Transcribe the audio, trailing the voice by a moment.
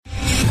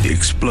the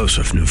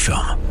explosive new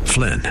film,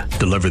 Flynn,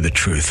 Deliver the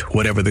Truth,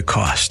 Whatever the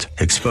Cost,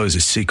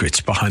 exposes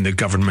secrets behind the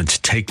government's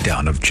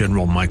takedown of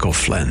General Michael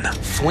Flynn.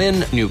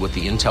 Flynn knew what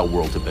the intel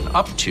world had been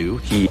up to.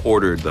 He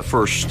ordered the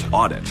first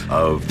audit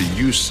of the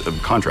use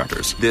of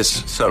contractors.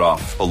 This set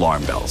off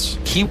alarm bells.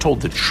 He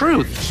told the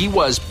truth. He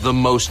was the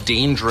most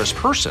dangerous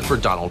person for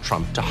Donald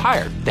Trump to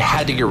hire. They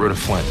had to get rid of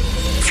Flynn.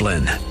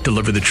 Flynn,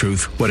 Deliver the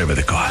Truth, Whatever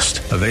the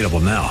Cost. Available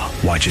now.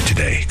 Watch it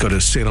today. Go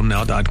to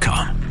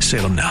salemnow.com.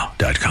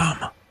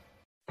 salemnow.com.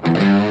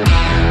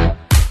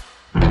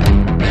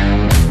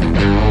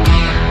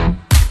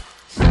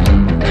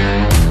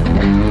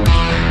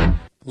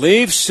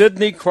 Leave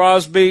Sidney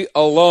Crosby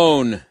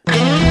alone.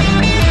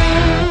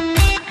 I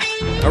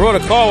wrote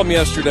a column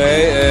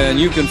yesterday, and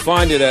you can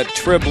find it at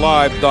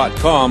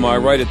triblive.com. I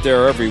write it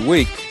there every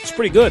week. It's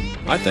pretty good,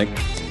 I think.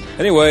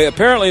 Anyway,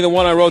 apparently the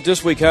one I wrote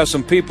this week has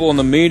some people in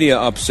the media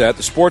upset,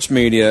 the sports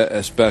media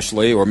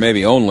especially, or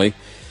maybe only.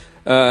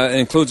 It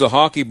includes a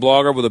hockey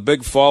blogger with a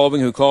big following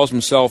who calls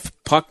himself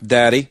Puck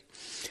Daddy.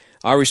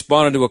 I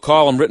responded to a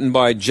column written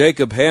by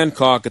Jacob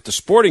Hancock at the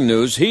Sporting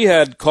News. He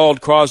had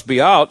called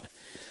Crosby out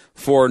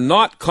for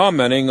not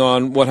commenting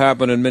on what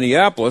happened in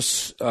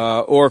Minneapolis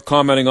or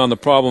commenting on the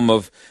problem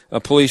of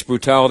police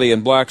brutality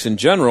and blacks in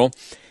general.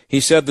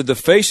 He said the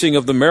defacing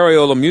of the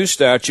Mario Lemieux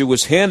statue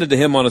was handed to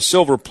him on a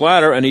silver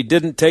platter, and he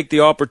didn't take the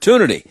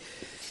opportunity.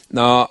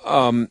 Now,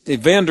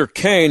 Evander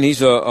Kane,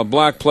 he's a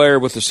black player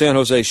with the San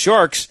Jose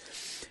Sharks.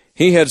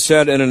 He had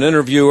said in an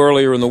interview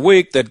earlier in the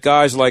week that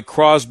guys like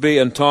Crosby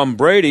and Tom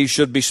Brady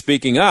should be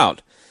speaking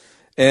out,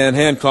 and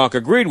Hancock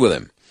agreed with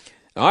him.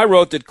 I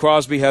wrote that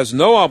Crosby has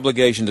no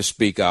obligation to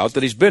speak out,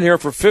 that he's been here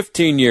for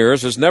 15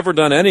 years, has never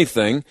done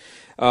anything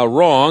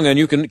wrong, and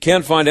you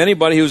can't find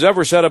anybody who's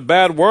ever said a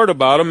bad word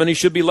about him, and he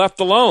should be left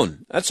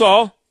alone. That's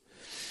all.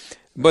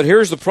 But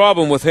here's the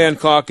problem with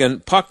Hancock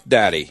and Puck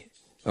Daddy,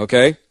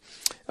 okay?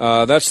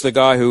 That's the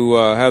guy who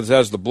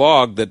has the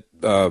blog that,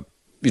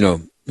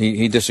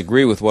 he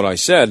disagreed with what I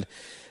said.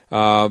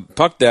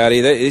 Puck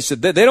Daddy, he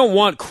said they don't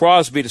want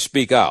Crosby to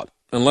speak out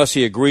unless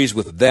he agrees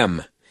with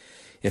them.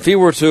 If he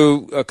were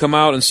to come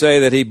out and say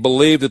that he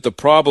believed that the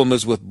problem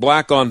is with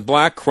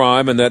black-on-black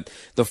crime and that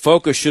the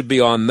focus should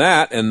be on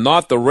that and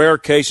not the rare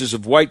cases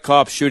of white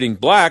cops shooting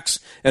blacks,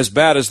 as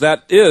bad as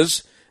that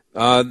is,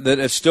 that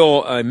it's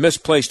still a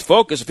misplaced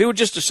focus, if he were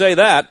just to say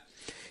that,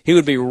 he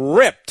would be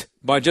ripped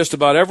by just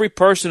about every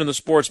person in the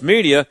sports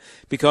media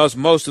because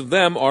most of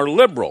them are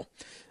liberal.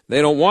 They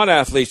don't want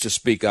athletes to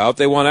speak out.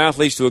 They want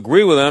athletes to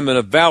agree with them and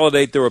to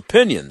validate their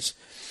opinions.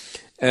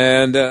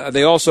 And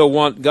they also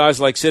want guys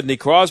like Sidney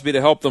Crosby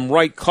to help them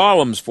write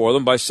columns for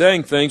them by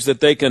saying things that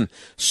they can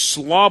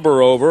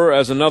slobber over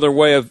as another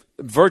way of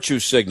virtue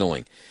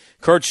signaling.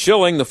 Curt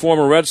Schilling, the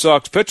former Red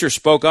Sox pitcher,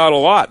 spoke out a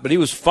lot, but he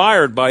was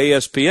fired by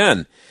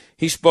ESPN.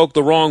 He spoke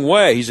the wrong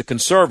way. He's a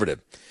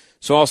conservative.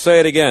 So I'll say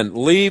it again.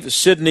 Leave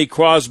Sidney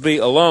Crosby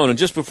alone. And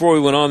just before we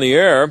went on the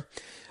air,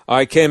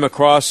 I came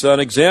across an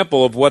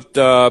example of what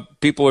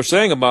people are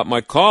saying about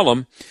my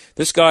column.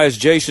 This guy is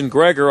Jason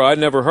Greger. I'd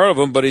never heard of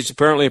him, but he's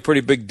apparently a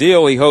pretty big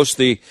deal. He hosts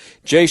the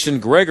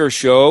Jason Greger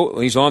Show.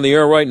 He's on the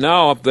air right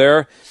now up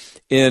there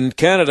in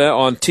Canada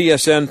on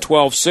TSN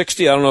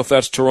 1260. I don't know if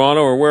that's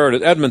Toronto or where it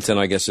is. Edmonton,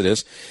 I guess it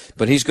is.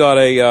 But he's got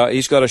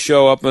a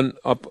show up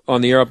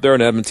on the air up there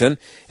in Edmonton.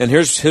 And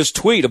here's his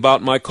tweet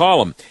about my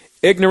column.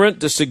 Ignorant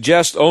to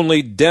suggest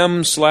only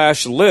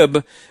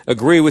Dem/Lib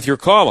agree with your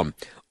column.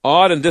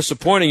 Odd and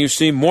disappointing you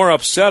seem more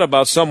upset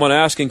about someone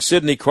asking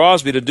Sidney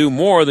Crosby to do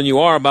more than you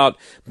are about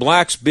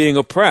blacks being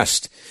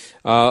oppressed.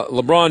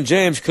 LeBron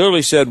James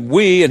clearly said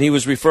we, and he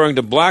was referring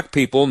to black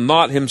people,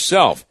 not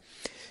himself.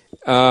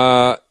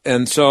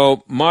 And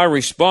so my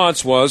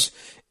response was,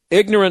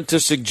 ignorant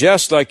to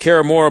suggest I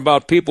care more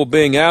about people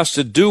being asked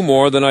to do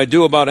more than I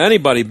do about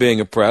anybody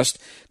being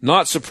oppressed.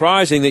 Not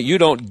surprising that you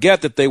don't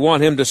get that they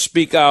want him to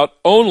speak out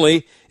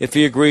only if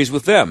he agrees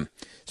with them.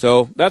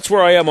 So that's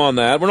where I am on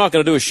that. We're not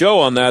going to do a show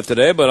on that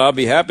today, but I'll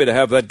be happy to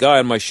have that guy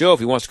on my show if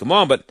he wants to come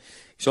on, but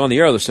he's on the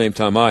air at the same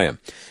time I am.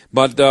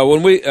 But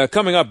when we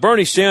coming up,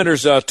 Bernie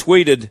Sanders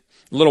tweeted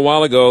a little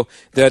while ago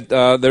that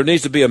there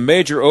needs to be a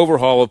major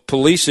overhaul of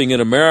policing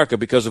in America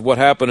because of what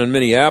happened in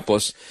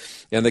Minneapolis.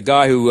 And the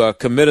guy who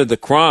committed the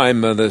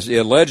crime, the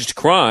alleged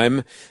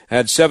crime,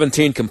 had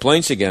 17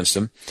 complaints against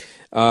him.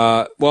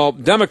 Well,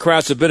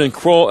 Democrats have been in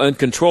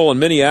control in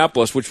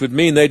Minneapolis, which would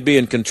mean they'd be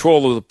in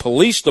control of the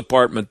police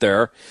department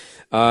there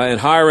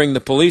and hiring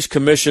the police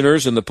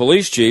commissioners and the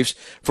police chiefs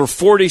for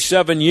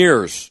 47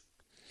 years.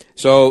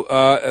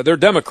 So they're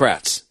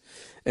Democrats,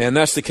 and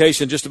that's the case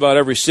in just about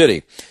every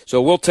city.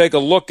 So we'll take a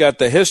look at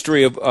the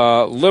history of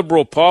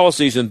liberal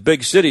policies in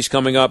big cities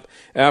coming up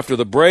after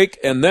the break,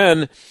 and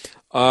then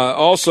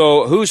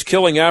also who's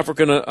killing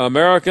African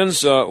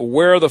Americans,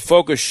 where the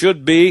focus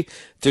should be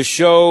to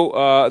show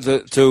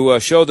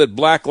show that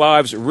black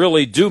lives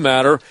really do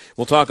matter.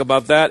 We'll talk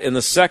about that in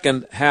the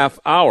second half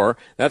hour.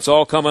 That's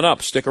all coming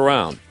up. Stick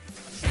around.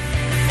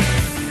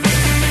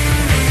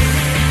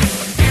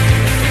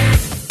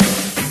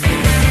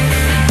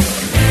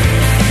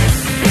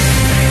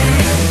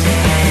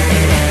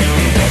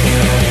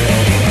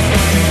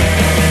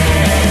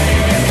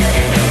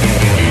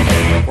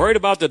 Worried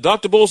about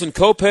deductibles and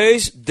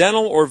copays,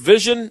 dental or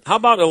vision? How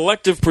about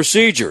elective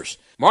procedures?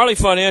 Marley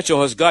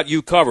Financial has got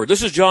you covered.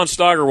 This is John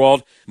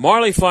Steigerwald.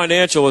 Marley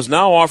Financial is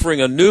now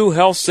offering a new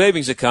health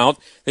savings account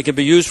that can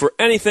be used for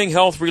anything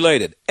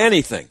health-related.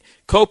 Anything.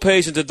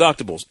 Copays and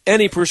deductibles,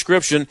 any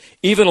prescription,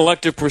 even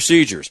elective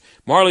procedures.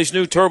 Marley's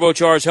new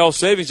turbocharged health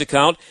savings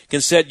account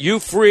can set you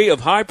free of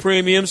high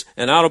premiums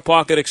and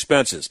out-of-pocket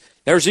expenses.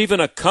 There's even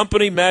a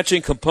company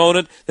matching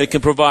component that can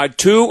provide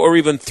 2 or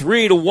even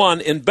 3 to 1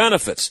 in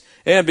benefits.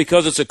 And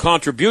because it's a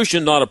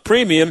contribution, not a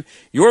premium,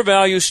 your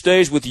value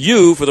stays with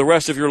you for the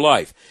rest of your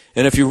life.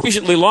 And if you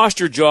recently lost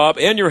your job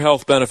and your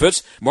health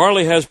benefits,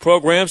 Marley has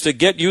programs to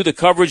get you the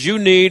coverage you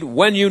need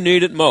when you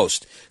need it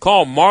most.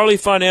 Call Marley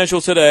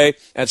Financial today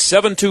at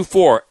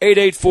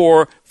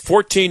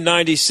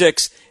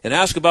 724-884-1496 and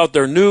ask about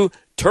their new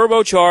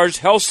turbocharged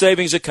health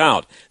savings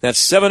account.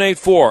 That's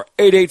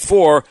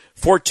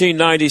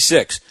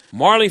 784-884-1496.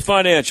 Marley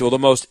Financial, the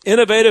most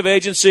innovative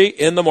agency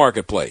in the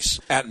marketplace,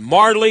 at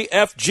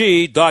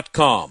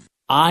marleyfg.com.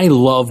 I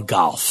love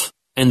golf,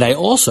 and I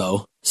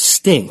also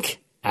stink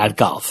at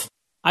golf.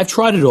 I've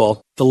tried it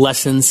all. The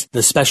lessons,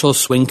 the special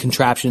swing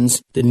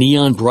contraptions, the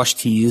neon brush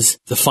tees,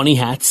 the funny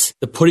hats,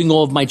 the putting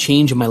all of my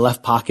change in my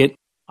left pocket.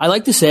 I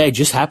like to say I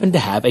just happen to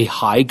have a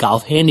high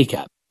golf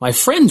handicap. My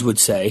friends would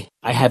say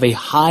I have a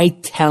high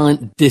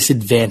talent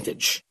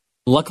disadvantage.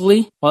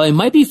 Luckily, while I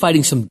might be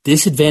fighting some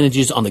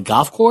disadvantages on the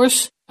golf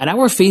course, at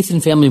our Faith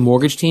and Family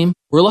Mortgage team,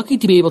 we're lucky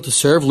to be able to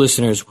serve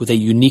listeners with a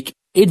unique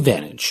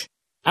advantage.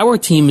 Our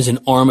team is an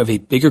arm of a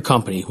bigger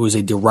company who is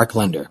a direct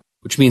lender,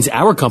 which means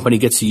our company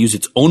gets to use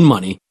its own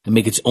money and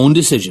make its own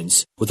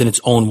decisions within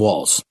its own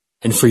walls.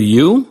 And for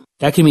you,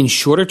 that can mean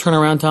shorter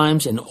turnaround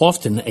times and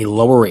often a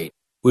lower rate,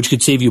 which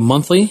could save you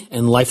monthly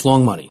and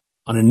lifelong money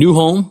on a new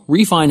home,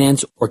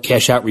 refinance, or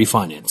cash-out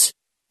refinance.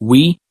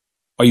 We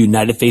are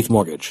United Faith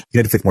Mortgage.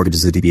 United Faith Mortgage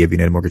is a DBA of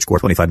United Mortgage Corp.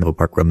 25 Middle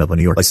Park Road, Melville,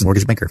 New York. Licensed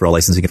mortgage banker. For all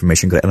licensing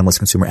information, go to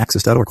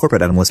NMLSConsumerAccess.org.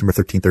 Corporate NMLS number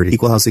 1330.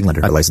 Equal housing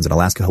lender. Licensed in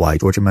Alaska, Hawaii,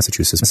 Georgia,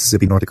 Massachusetts,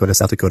 Mississippi, North Dakota,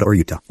 South Dakota, or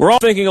Utah. We're all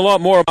thinking a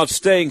lot more about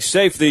staying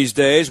safe these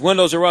days.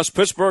 Windows R Us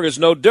Pittsburgh is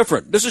no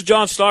different. This is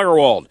John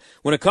Steigerwald.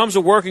 When it comes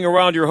to working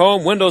around your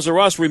home, Windows R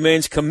Us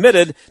remains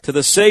committed to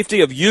the safety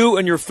of you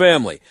and your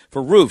family.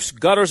 For roofs,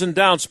 gutters and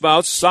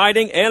downspouts,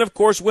 siding, and of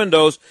course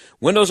windows,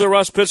 Windows R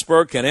Us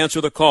Pittsburgh can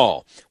answer the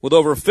call. With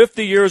over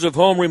 50 years of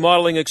home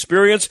remodeling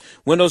experience,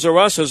 Windows R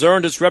Us has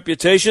earned its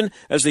reputation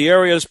as the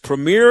area's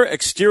premier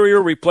exterior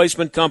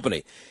replacement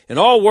company. And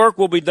all work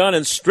will be done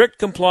in strict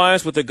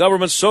compliance with the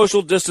government's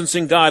social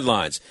distancing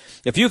guidelines.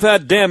 If you've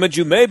had damage,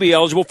 you may be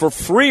eligible for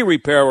free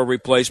repair or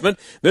replacement.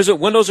 Visit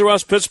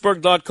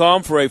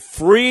WindowsRUsPittsburgh.com for a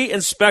free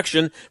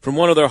inspection from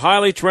one of their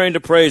highly trained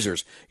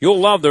appraisers. You'll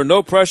love their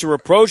no-pressure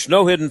approach,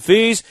 no hidden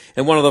fees,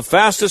 and one of the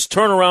fastest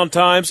turnaround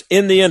times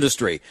in the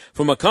industry.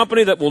 From a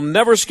company that will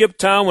never skip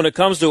town when it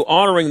comes to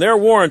honoring their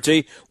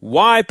warranty,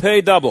 why pay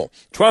double?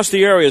 Trust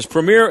the area's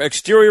premier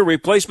exterior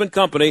replacement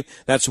company.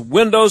 That's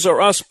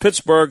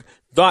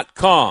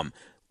WindowsRUsPittsburgh.com.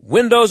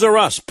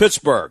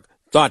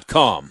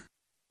 WindowsRUsPittsburgh.com.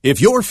 If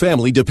your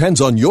family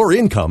depends on your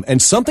income and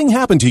something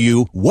happened to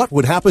you, what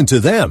would happen to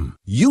them?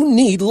 You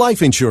need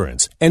life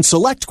insurance, and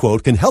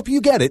SelectQuote can help you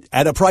get it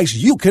at a price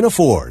you can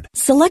afford.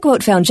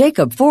 SelectQuote found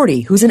Jacob,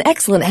 40, who's in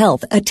excellent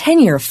health, a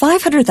 10-year,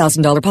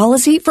 $500,000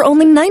 policy for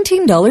only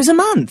 $19 a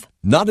month.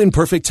 Not in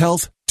perfect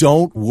health?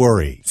 Don't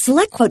worry.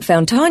 SelectQuote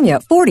found Tanya,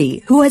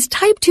 40, who has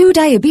type 2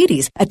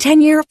 diabetes, a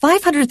 10-year,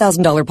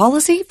 $500,000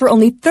 policy for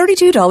only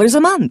 $32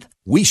 a month.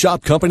 We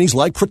shop companies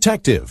like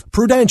Protective,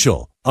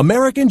 Prudential,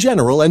 American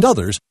General, and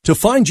others to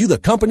find you the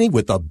company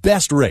with the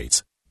best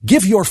rates.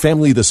 Give your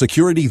family the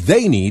security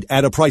they need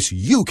at a price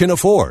you can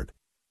afford.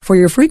 For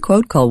your free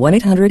quote, call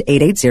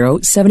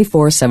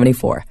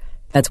 1-800-880-7474.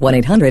 That's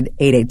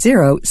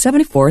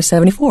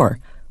 1-800-880-7474.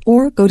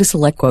 Or go to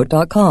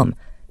SelectQuote.com.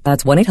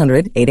 That's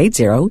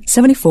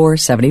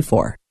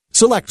 1-800-880-7474.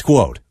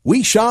 SelectQuote.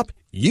 We shop,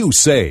 you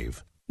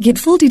save. Get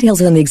full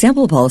details on the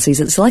example policies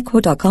at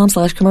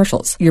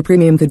SelectQuote.com/commercials. Your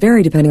premium could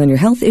vary depending on your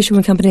health,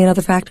 issuing company, and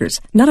other factors.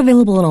 Not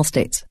available in all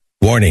states.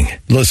 Warning,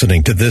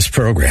 listening to this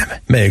program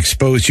may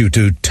expose you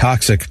to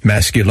toxic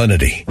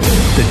masculinity.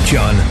 The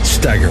John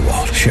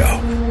Steigerwald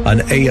Show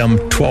on AM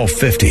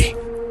 1250.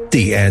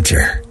 The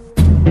Answer.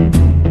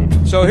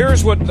 So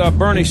here's what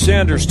Bernie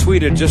Sanders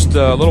tweeted just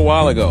a little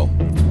while ago.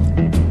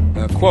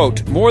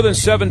 Quote, more than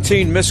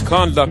 17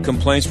 misconduct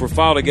complaints were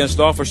filed against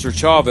Officer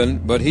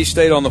Chauvin, but he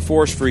stayed on the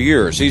force for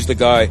years. He's the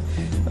guy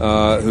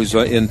who's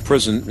in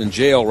prison, in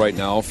jail right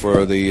now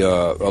for the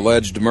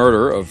alleged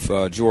murder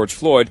of George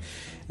Floyd.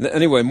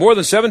 Anyway, more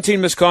than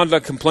 17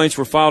 misconduct complaints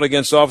were filed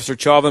against Officer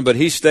Chauvin, but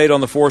he stayed on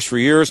the force for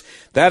years.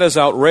 That is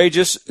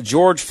outrageous.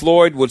 George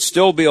Floyd would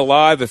still be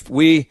alive if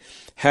we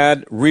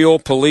had real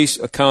police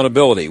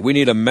accountability. We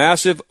need a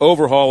massive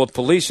overhaul of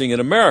policing in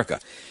America.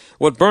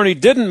 What Bernie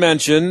didn't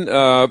mention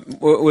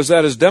was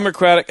that his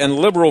Democratic and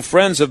liberal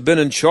friends have been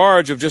in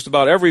charge of just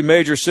about every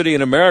major city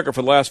in America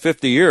for the last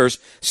 50 years,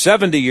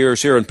 70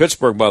 years here in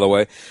Pittsburgh, by the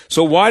way.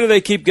 So why do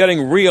they keep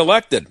getting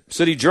reelected?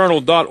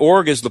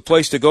 CityJournal.org is the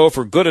place to go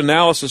for good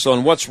analysis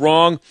on what's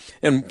wrong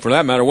and, for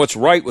that matter, what's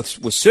right with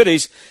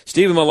cities.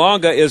 Stephen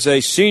Malanga is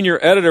a senior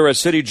editor at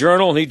City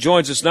Journal, and he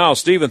joins us now.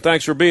 Stephen,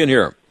 thanks for being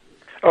here.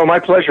 Oh, my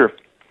pleasure.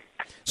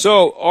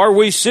 So, are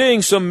we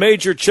seeing some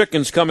major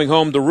chickens coming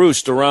home to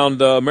roost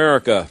around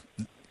America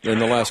in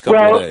the last couple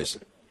of days?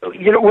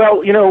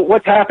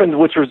 What's happened,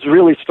 which has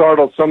really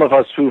startled some of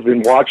us who've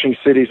been watching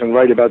cities and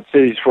write about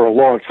cities for a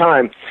long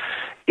time,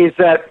 is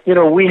that,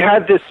 we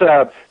had this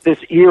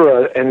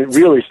era, and it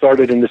really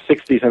started in the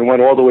 60s and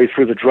went all the way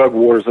through the drug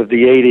wars of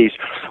the 80s,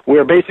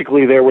 where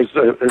basically there was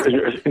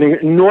an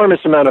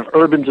enormous amount of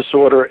urban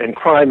disorder and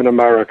crime in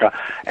America.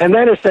 And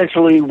then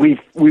essentially we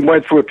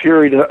went through a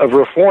period of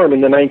reform in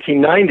the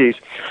 1990s.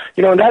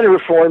 And that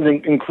reform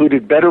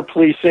included better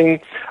policing.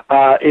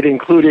 It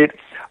included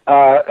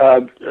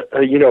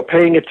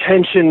paying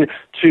attention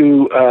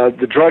to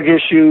the drug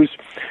issues.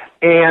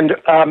 And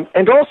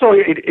also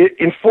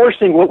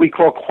enforcing what we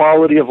call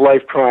quality of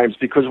life crimes,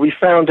 because we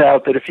found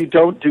out that if you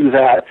don't do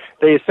that,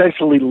 they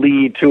essentially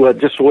lead to a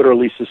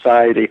disorderly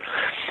society.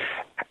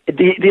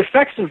 The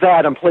effects of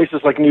that in places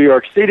like New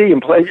York City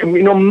and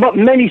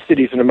many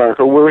cities in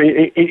America were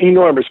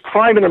enormous.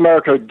 Crime in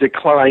America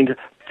declined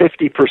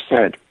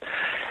 50%.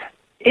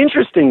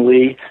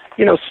 Interestingly,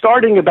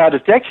 starting about a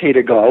decade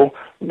ago,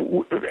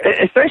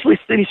 essentially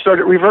cities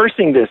started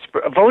reversing this.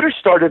 Voters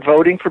started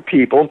voting for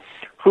people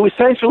who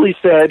essentially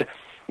said,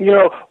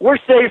 we're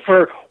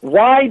safer.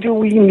 Why do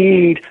we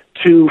need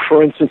to,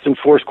 for instance,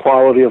 enforce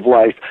quality of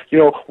life?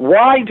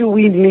 Why do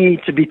we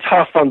need to be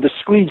tough on the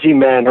squeegee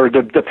men or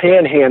the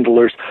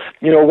panhandlers?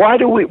 Why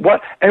do we,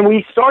 and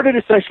we started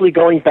essentially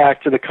going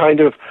back to the kind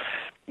of,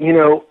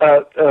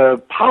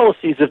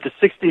 policies of the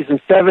 60s and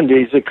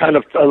 70s, a kind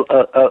of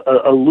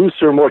a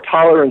looser, more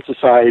tolerant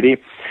society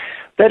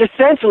that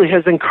essentially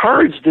has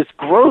encouraged this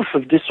growth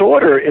of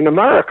disorder in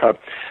America.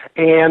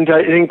 And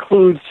it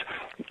includes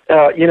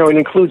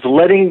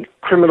letting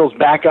criminals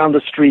back on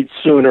the streets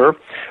sooner.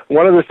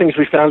 One of the things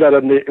we found out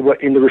in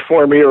the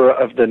reform era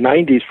of the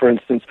 90s, for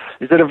instance,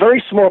 is that a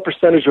very small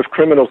percentage of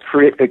criminals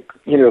create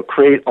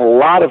a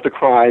lot of the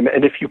crime,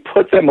 and if you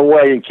put them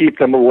away and keep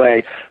them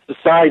away,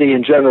 society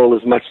in general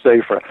is much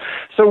safer.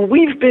 So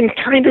we've been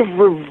kind of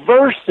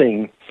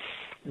reversing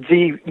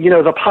the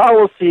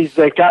policies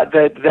that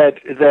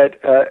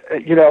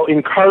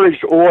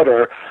encouraged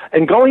order,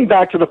 and going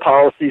back to the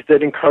policies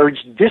that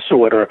encouraged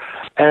disorder.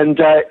 And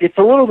it's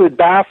a little bit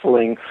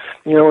baffling,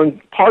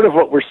 and part of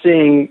what we're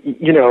seeing,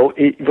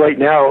 right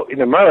now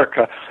in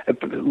America, a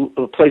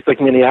place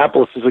like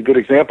Minneapolis is a good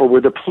example,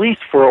 where the police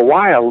for a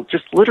while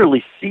just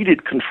literally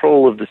ceded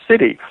control of the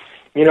city.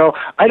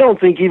 I don't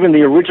think even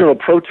the original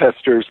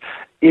protesters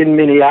in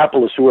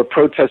Minneapolis who were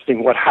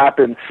protesting what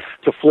happened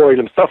to Floyd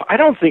himself, I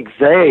don't think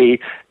they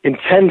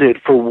intended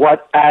for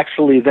what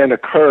actually then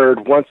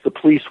occurred once the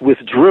police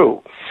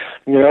withdrew.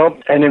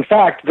 And in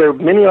fact, the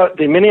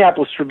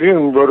Minneapolis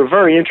Tribune wrote a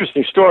very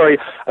interesting story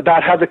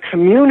about how the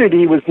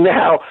community was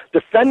now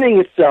defending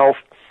itself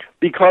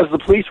because the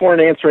police weren't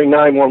answering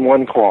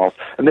 911 calls,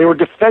 and they were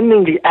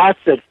defending the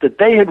assets that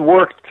they had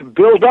worked to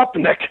build up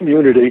in that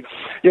community,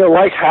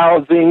 like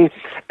housing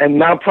and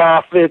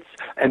nonprofits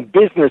and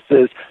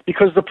businesses,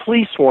 because the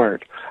police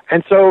weren't.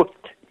 And so,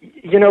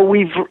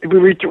 we've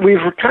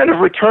kind of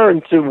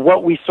returned to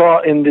what we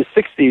saw in the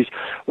 60s,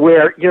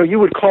 where, you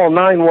would call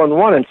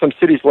 911 in some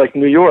cities like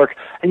New York,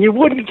 and you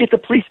wouldn't get the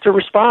police to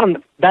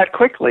respond that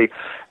quickly.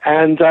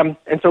 And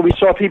so we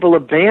saw people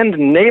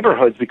abandon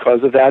neighborhoods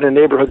because of that, and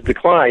neighborhoods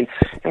decline.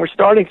 And we're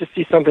starting to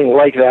see something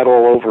like that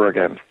all over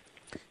again.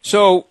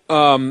 So,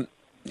 and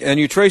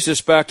you trace this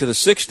back to the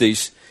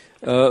 60s,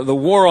 the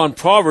war on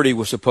poverty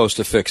was supposed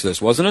to fix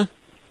this, wasn't it?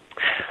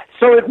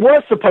 So it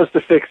was supposed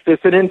to fix this,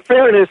 and in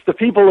fairness, the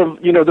people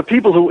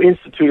who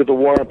instituted the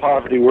war on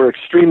poverty were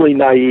extremely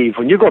naive.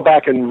 When you go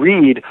back and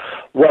read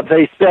what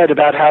they said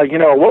about how,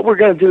 what we're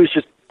going to do is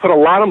just put a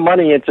lot of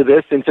money into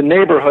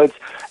neighborhoods,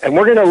 and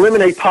we're going to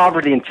eliminate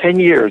poverty in 10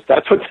 years.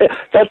 That's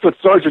what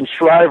Sergeant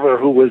Shriver,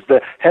 who was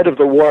the head of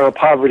the war on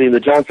poverty in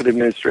the Johnson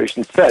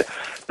administration, said.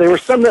 They were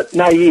somewhat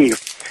naive.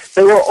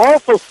 They were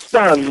also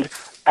stunned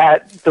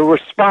at the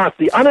response,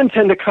 the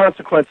unintended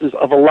consequences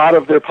of a lot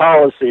of their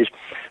policies.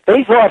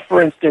 They thought,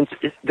 for instance,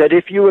 that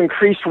if you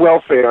increased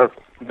welfare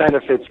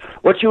benefits,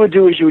 what you would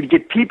do is you would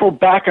get people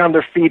back on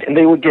their feet and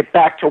they would get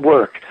back to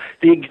work.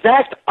 The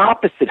exact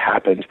opposite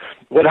happened.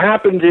 What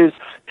happened is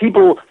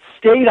people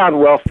stayed on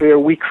welfare.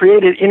 We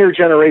created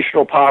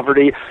intergenerational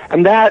poverty,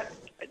 and that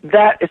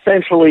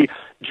essentially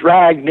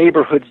dragged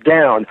neighborhoods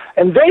down.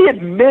 And they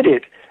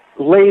admitted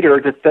later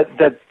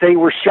that they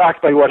were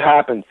shocked by what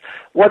happened.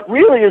 What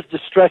really is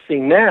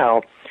distressing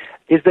now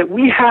is that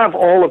we have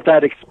all of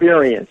that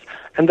experience.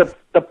 And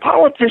the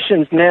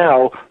politicians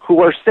now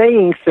who are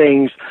saying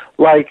things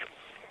like,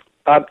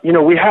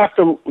 we have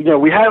to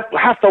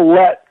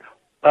let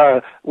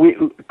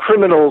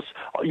criminals,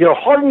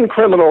 hardened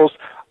criminals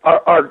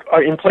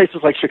are in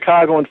places like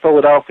Chicago and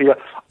Philadelphia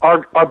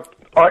are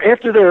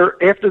after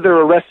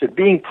they're arrested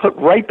being put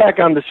right back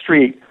on the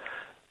street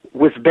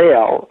with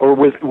bail or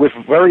with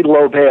very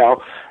low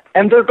bail,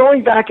 and they're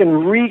going back and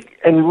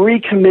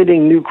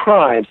recommitting new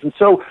crimes. And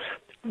so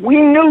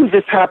we knew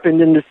this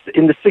happened in the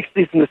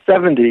 60s and the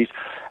 70s,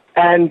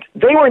 and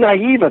they were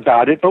naive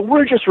about it, but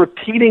we're just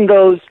repeating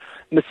those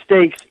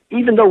mistakes,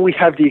 even though we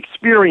have the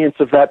experience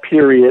of that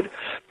period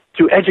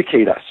to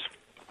educate us.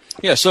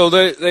 Yeah, so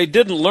they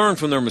didn't learn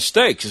from their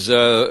mistakes, is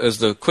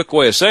the quick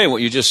way of saying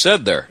what you just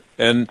said there,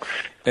 and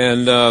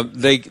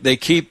they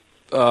keep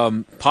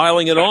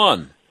piling it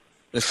on.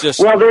 It's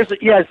just but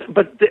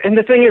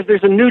the thing is,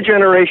 there's a new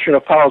generation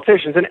of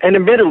politicians, and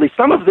admittedly,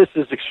 some of this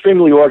is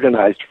extremely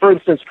organized. For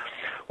instance,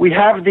 we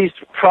have these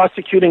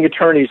prosecuting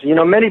attorneys.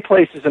 Many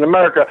places in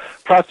America,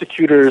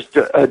 prosecutors,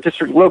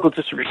 local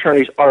district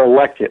attorneys are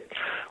elected.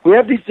 We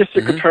have these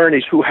district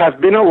attorneys who have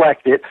been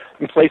elected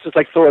in places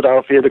like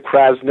Philadelphia, the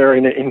Krasner,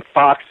 in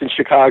Fox in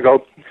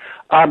Chicago,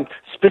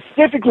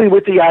 specifically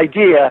with the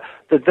idea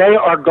that they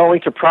are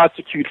going to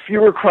prosecute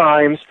fewer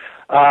crimes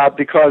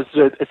because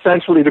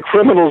essentially the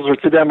criminals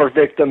to them are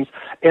victims,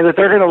 and that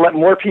they're going to let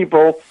more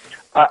people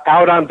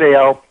out on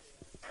bail,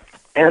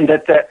 and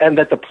that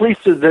the police,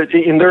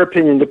 in their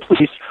opinion, the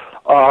police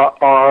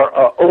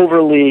are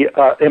overly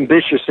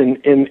ambitious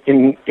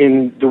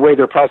in the way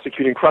they're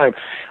prosecuting crime.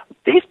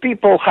 These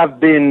people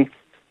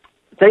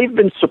they've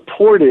been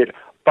supported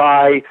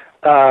by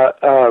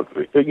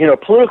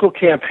political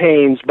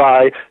campaigns,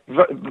 by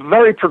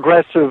very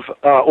progressive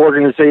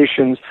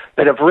organizations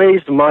that have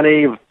raised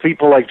money.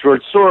 People like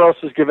George Soros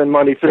has given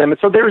money to them, and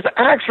so there's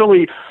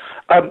actually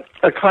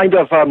a kind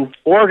of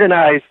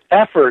organized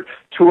effort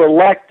to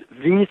elect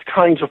these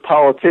kinds of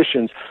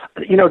politicians.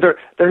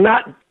 They're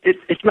not.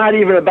 It's not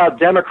even about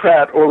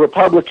Democrat or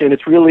Republican.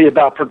 It's really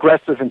about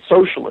progressive and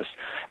socialist.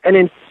 And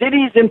in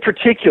cities in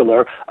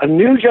particular, a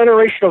new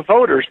generation of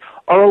voters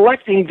are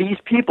electing these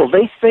people.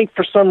 They think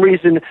for some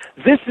reason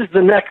this is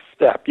the next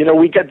step.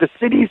 We get the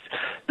cities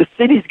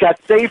got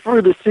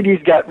safer, the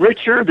cities got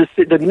richer,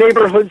 the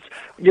neighborhoods,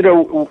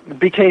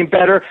 became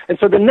better. And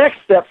so the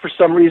next step for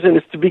some reason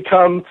is to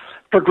become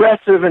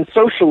progressive and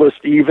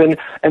socialist even,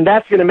 and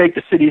that's going to make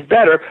the cities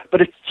better,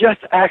 but it's just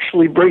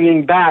actually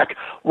bringing back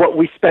what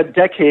we spent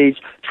decades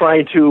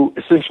trying to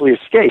essentially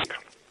escape.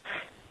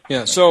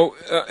 Yeah, so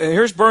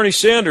here's Bernie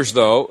Sanders,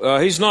 though.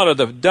 He's not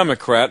a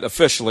Democrat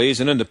officially. He's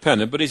an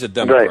independent, but he's a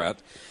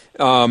Democrat.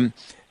 Right.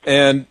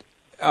 And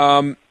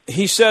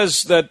he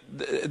says that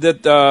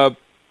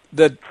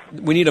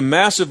we need a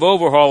massive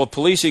overhaul of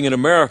policing in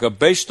America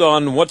based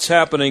on what's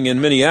happening in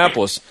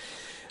Minneapolis.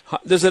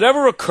 Does it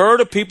ever occur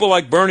to people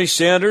like Bernie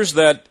Sanders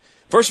that,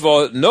 first of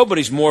all,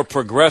 nobody's more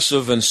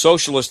progressive and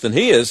socialist than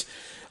he is?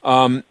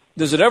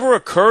 Does it ever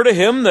occur to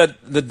him that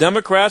the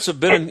Democrats have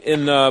been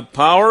in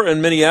power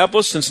in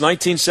Minneapolis since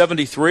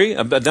 1973,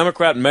 a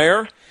Democrat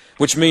mayor,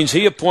 which means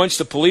he appoints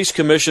the police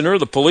commissioner,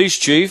 the police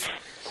chief,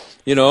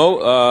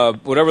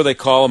 whatever they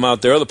call them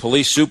out there, the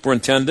police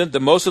superintendent, that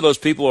most of those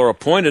people are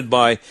appointed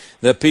by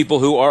the people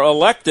who are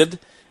elected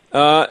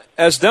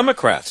as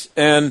Democrats.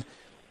 And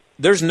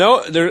is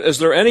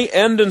there any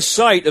end in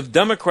sight of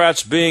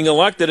Democrats being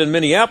elected in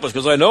Minneapolis?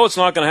 Because I know it's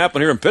not going to happen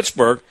here in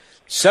Pittsburgh.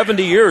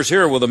 70 years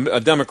here with a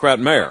Democrat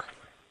mayor.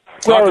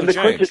 Well,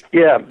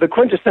 the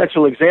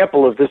quintessential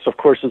example of this, of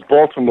course, is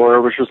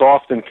Baltimore, which is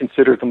often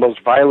considered the most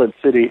violent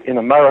city in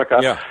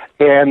America. Yeah.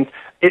 And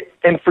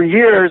for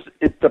years,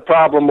 the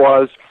problem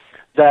was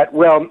that,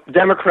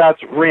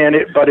 Democrats ran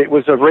it, but it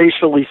was a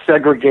racially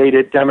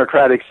segregated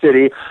Democratic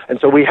city, and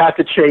so we had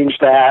to change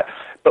that.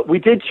 But we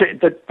did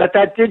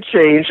that did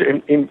change,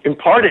 and in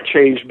part it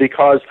changed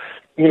because,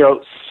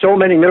 so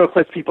many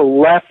middle-class people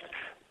left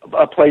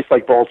a place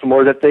like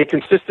Baltimore that they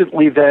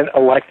consistently then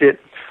elected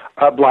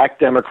black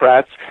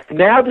Democrats.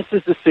 Now this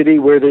is the city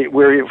where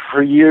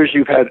for years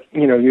you've had,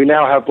 you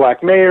now have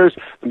black mayors.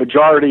 The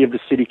majority of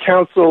the city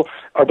council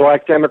are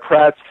black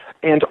Democrats,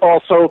 and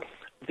also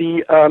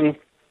the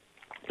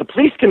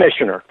police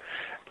commissioner.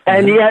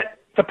 And yet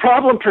the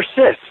problem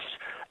persists.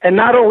 And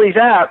not only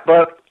that,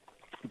 but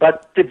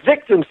the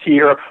victims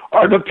here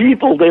are the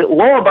people, the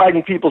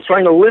law-abiding people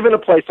trying to live in a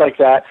place like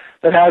that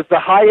has the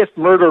highest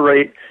murder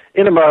rate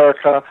in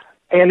America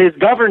and is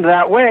governed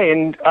that way.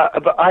 And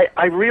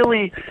I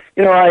really,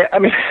 I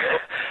mean,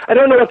 I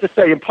don't know what to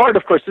say. In part,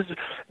 of course, this is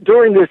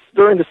during the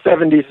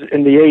 70s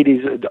and the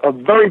 80s, a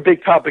very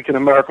big topic in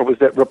America was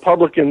that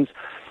Republicans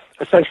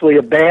essentially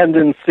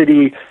abandoned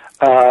city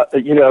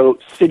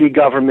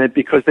government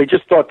because they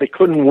just thought they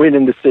couldn't win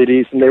in the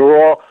cities, and they were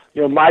all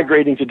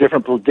migrating to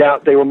different places.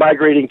 They were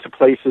migrating to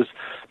places,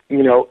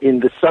 in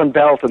the Sun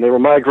Belt, and they were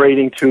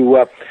migrating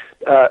to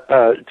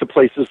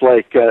places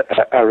like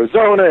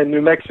Arizona and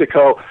New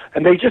Mexico,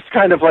 and they just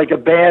kind of like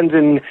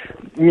abandoned,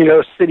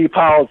 city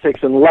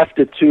politics and left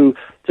it to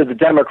the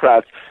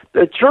Democrats.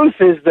 The truth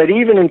is that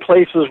even in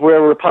places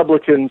where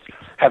Republicans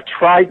have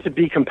tried to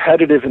be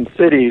competitive in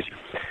cities,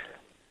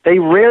 they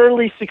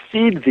rarely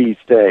succeed these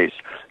days.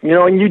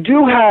 And you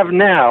do have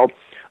now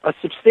a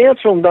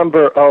substantial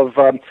number of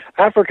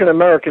African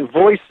American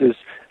voices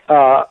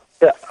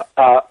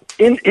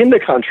in the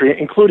country,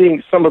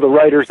 including some of the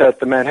writers at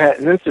the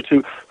Manhattan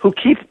Institute, who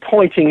keep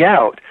pointing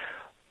out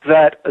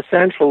that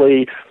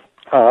essentially,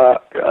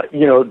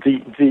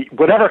 the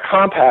whatever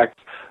compact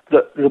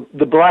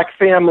the black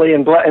family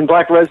and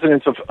black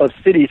residents of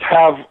cities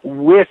have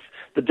with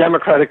the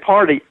Democratic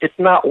Party, it's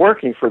not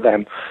working for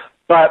them.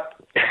 But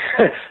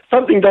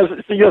something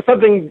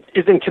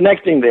isn't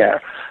connecting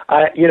there,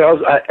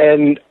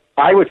 and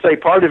I would say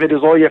part of it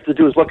is all you have to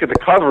do is look at the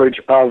coverage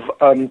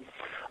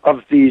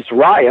of these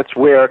riots,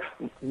 where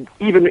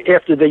even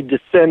after they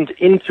descend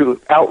into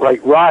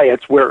outright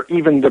riots, where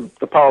even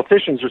the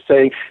politicians are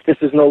saying this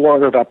is no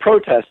longer about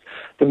protest,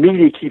 the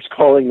media keeps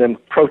calling them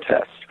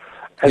protests.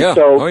 And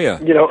So,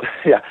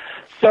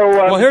 So,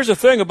 well, here's the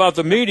thing about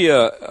the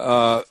media,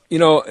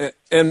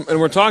 and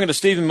we're talking to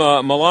Stephen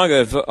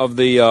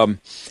Malanga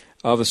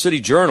of the City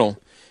Journal.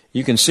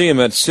 You can see him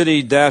at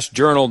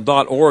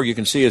city-journal.org. You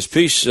can see his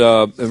piece,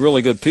 a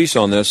really good piece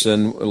on this,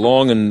 and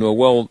long and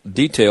well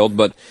detailed.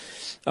 But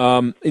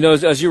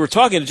as you were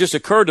talking, it just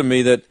occurred to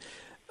me that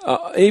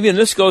even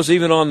this goes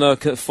even on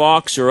the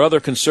Fox or other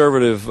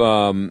conservative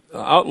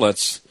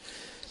outlets.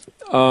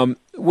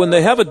 When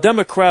they have a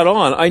Democrat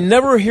on, I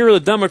never hear the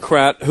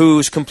Democrat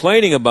who's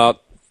complaining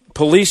about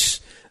police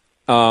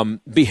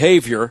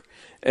behavior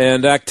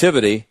and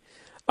activity.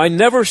 I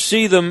never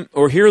see them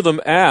or hear them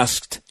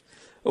asked,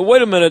 well,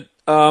 wait a minute,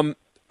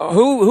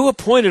 who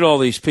appointed all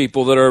these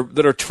people that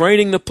are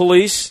training the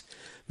police,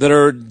 that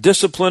are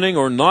disciplining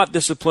or not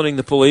disciplining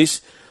the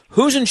police?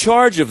 Who's in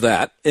charge of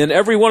that in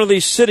every one of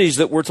these cities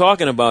that we're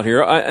talking about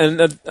here?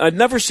 I'd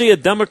never see a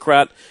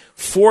Democrat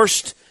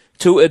forced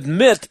to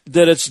admit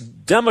that it's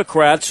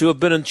Democrats who have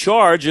been in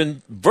charge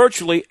in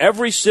virtually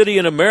every city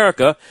in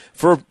America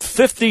for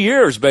 50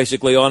 years,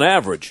 basically, on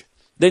average.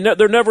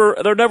 They're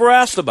never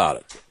asked about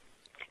it.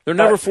 They're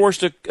never forced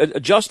to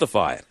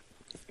justify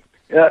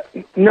it.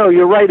 No,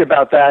 you're right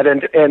about that.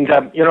 And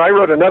I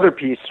wrote another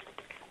piece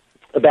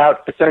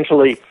about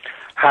essentially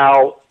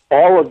how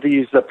all of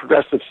these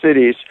progressive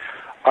cities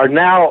are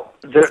now,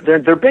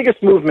 their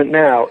biggest movement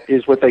now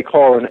is what they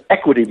call an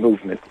equity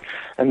movement.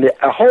 And the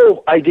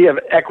whole idea of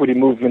equity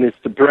movement is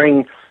to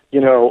bring,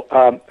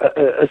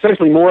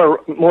 essentially more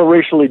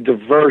racially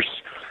diverse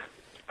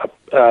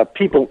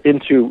people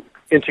into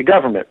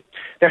government.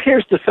 Now,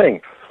 here's the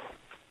thing.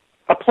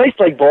 A place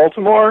like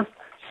Baltimore,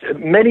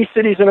 many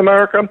cities in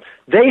America,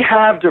 they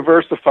have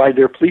diversified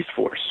their police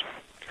force.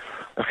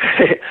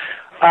 Okay.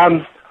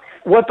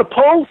 What the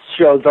polls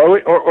show, though,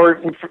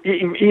 or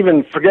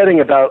even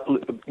forgetting about,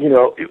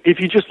 if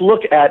you just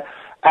look at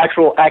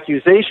actual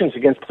accusations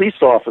against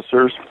police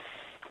officers,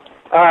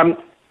 there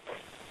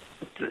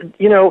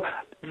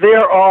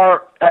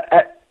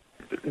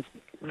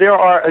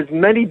are as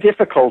many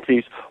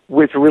difficulties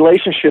with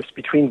relationships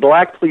between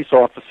black police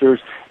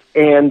officers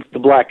and the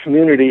black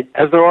community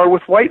as there are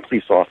with white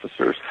police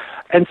officers.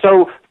 And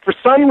so, for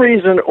some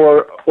reason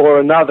or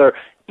another,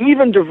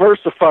 even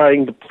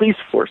diversifying the police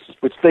forces,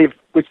 which they've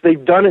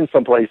done in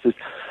some places,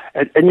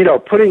 and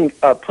putting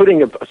a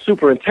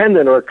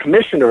superintendent or a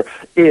commissioner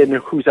in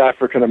who's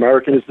African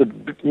American is the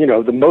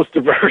most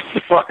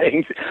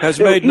diversifying. Has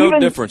made no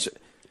difference.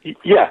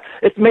 Yeah,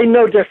 it's made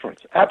no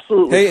difference.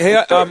 Absolutely. Hey,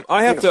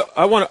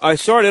 I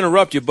sorry to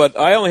interrupt you, but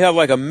I only have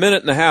like a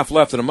minute and a half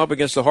left, and I'm up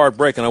against a hard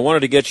break, and I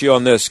wanted to get you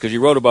on this because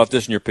you wrote about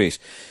this in your piece.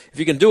 If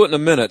you can do it in a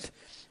minute.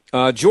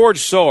 George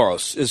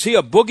Soros, is he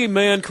a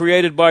boogeyman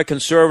created by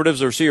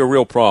conservatives, or is he a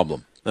real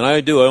problem? And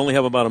I only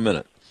have about a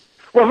minute.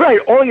 Well,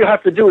 right. All you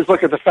have to do is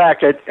look at the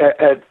fact at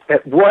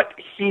what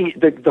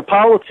the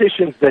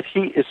politicians that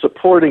he is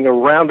supporting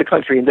around the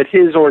country and that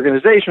his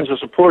organizations are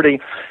supporting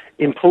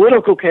in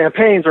political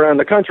campaigns around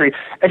the country,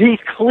 and he's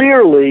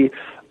clearly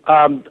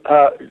trying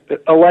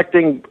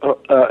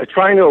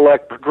to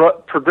elect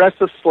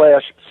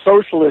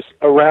progressive/socialists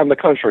around the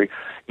country,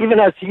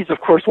 even as he's,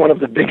 of course, one of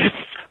the biggest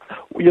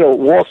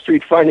Wall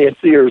Street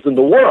financiers in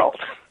the world,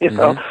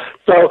 Mm-hmm.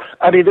 So,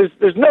 I mean,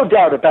 there's no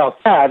doubt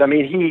about that. I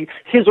mean,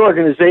 his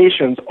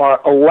organizations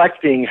are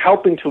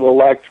helping to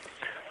elect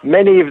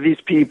many of these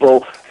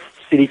people,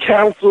 city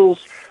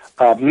councils,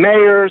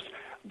 mayors,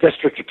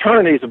 district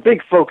attorneys, a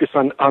big focus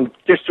on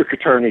district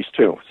attorneys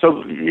too.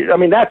 So, I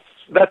mean,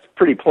 that's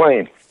pretty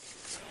plain.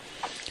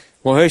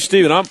 Well, hey,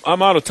 Stephen,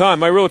 I'm out of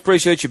time. I really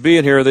appreciate you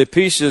being here. The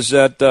piece is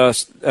at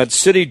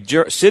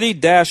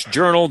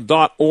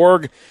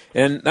city-journal.org,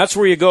 and that's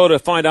where you go to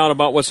find out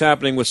about what's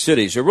happening with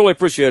cities. I really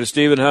appreciate it,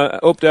 Stephen. I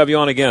hope to have you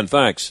on again.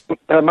 Thanks.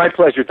 My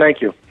pleasure.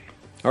 Thank you.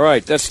 All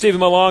right, that's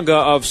Stephen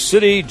Malanga of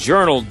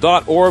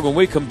city-journal.org. When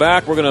we come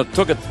back, we're going to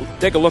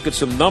take a look at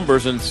some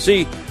numbers and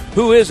see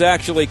who is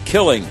actually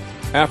killing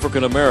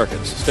African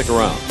Americans. Stick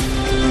around.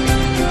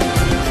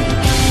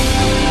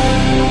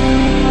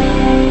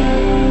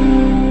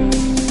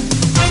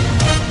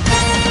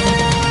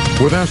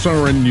 With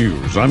SRN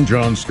News, I'm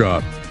John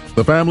Scott.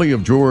 The family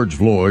of George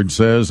Floyd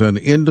says an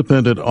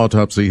independent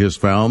autopsy has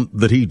found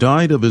that he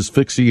died of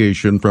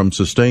asphyxiation from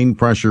sustained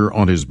pressure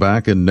on his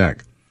back and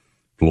neck.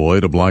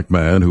 Floyd, a black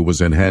man who was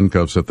in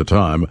handcuffs at the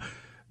time,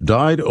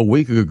 died a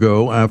week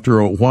ago after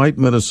a white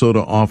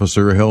Minnesota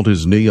officer held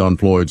his knee on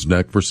Floyd's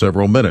neck for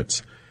several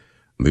minutes.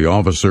 The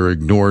officer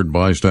ignored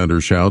bystander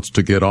shouts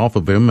to get off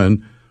of him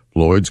and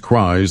Floyd's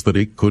cries that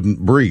he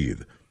couldn't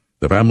breathe.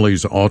 The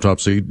family's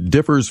autopsy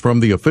differs from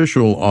the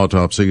official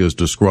autopsy as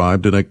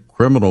described in a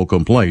criminal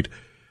complaint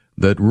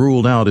that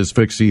ruled out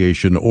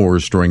asphyxiation or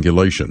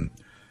strangulation.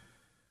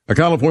 A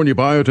California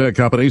biotech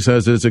company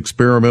says its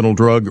experimental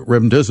drug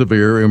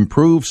remdesivir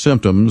improved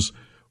symptoms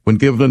when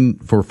given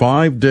for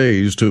 5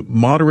 days to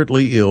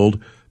moderately ill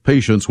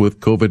patients with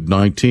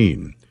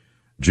COVID-19.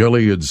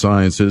 Gilead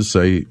Sciences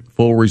say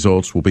full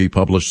results will be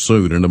published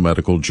soon in a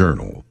medical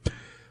journal.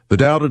 The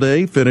Dow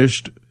today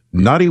finished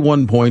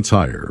 91 points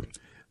higher.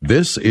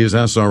 This is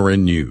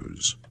SRN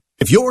News.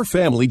 If your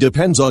family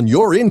depends on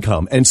your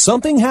income and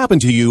something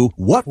happened to you,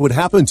 what would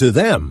happen to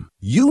them?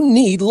 You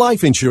need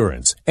life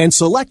insurance, and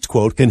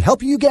SelectQuote can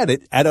help you get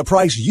it at a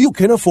price you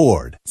can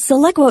afford.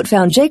 SelectQuote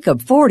found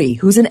Jacob, 40,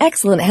 who's in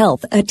excellent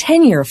health, a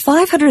 10-year,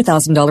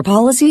 $500,000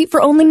 policy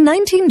for only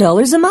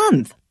 $19 a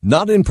month.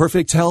 Not in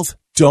perfect health?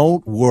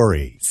 Don't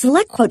worry.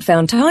 SelectQuote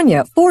found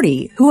Tanya,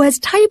 40, who has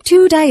type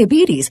 2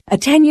 diabetes, a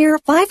 10-year,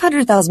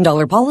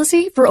 $500,000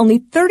 policy for only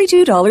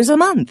 $32 a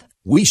month.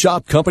 We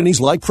shop companies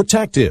like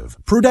Protective,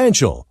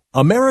 Prudential,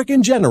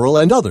 American General,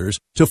 and others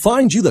to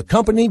find you the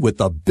company with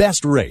the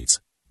best rates.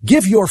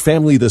 Give your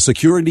family the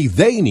security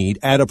they need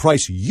at a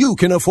price you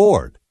can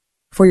afford.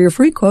 For your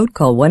free quote,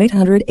 call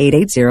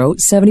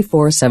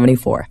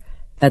 1-800-880-7474.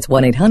 That's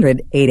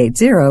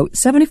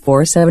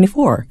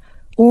 1-800-880-7474.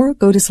 Or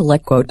go to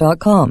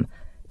SelectQuote.com.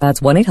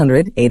 That's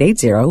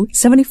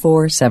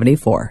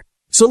 1-800-880-7474.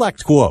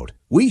 SelectQuote.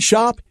 We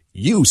shop,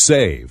 you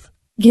save.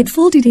 Get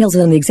full details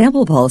on the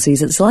example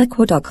policies at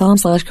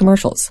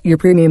SelectQuote.com/commercials. Your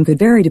premium could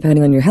vary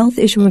depending on your health,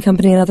 issuing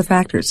company, and other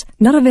factors.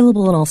 Not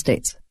available in all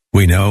states.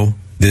 We know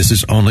this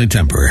is only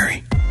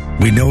temporary.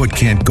 We know it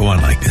can't go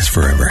on like this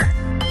forever.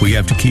 We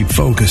have to keep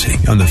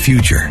focusing on the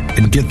future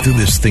and get through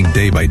this thing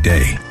day by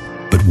day.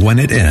 But when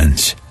it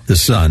ends, the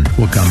sun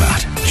will come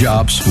out.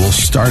 Jobs will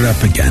start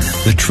up again.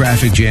 The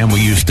traffic jam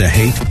we used to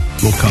hate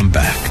will come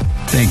back.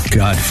 Thank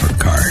God for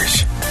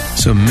cars.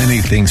 So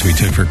many things we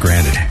took for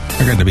granted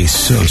are going to be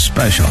so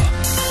special.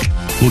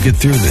 We'll get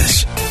through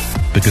this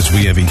because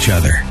we have each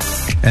other.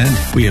 And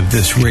we have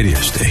this radio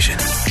station.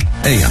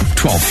 AM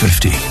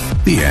 1250,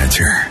 The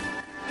Answer.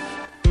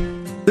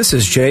 This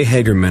is Jay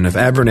Hagerman of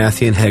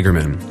Abernathy &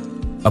 Hagerman.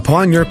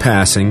 Upon your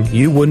passing,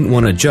 you wouldn't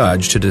want a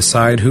judge to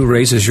decide who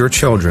raises your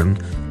children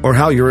or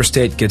how your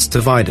estate gets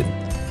divided.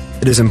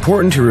 It is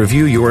important to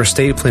review your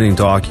estate planning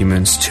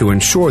documents to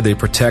ensure they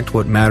protect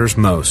what matters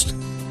most.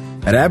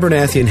 At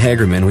Abernathy &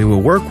 Hagerman, we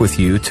will work with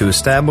you to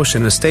establish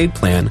an estate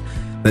plan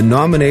that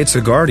nominates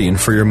a guardian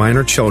for your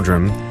minor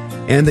children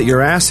and that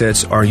your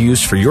assets are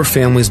used for your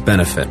family's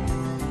benefit.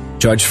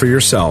 Judge for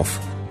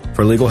yourself.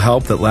 For legal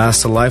help that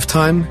lasts a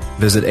lifetime,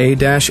 visit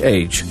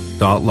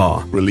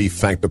a-h.law. Relief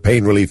Factor,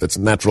 pain relief that's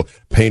natural,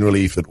 pain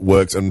relief that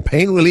works, and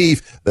pain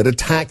relief that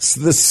attacks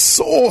the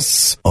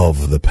source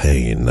of the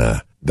pain.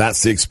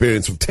 That's the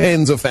experience of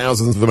tens of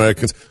thousands of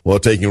Americans who are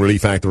taking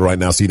Relief Factor right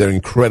now. See their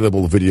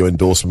incredible video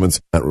endorsements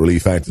at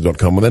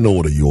relieffactor.com and then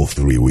order your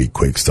 3-week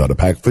quick starter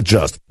pack for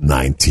just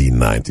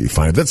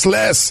 $19.95. That's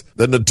less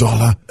than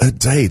 $1 a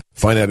day.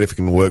 Find out if it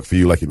can work for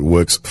you like it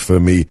works for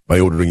me by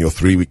ordering your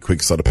 3-week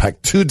quick starter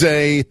pack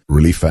today.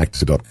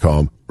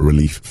 relieffactor.com,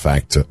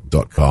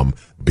 relieffactor.com.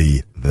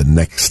 Be the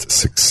next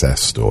success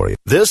story.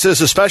 This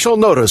is a special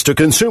notice to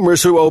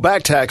consumers who owe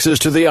back taxes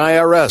to the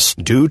IRS.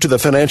 Due to the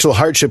financial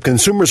hardship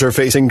consumers are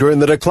facing during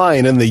the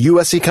decline in the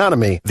U.S.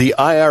 economy, the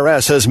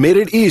IRS has made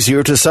it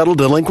easier to settle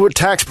delinquent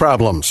tax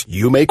problems.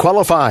 You may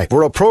qualify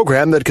for a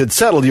program that could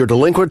settle your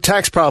delinquent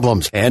tax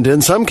problems and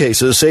in some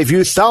cases save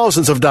you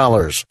thousands of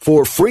dollars.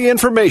 For free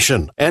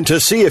information and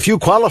to see if you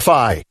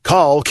qualify,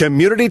 call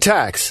Community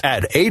Tax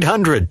at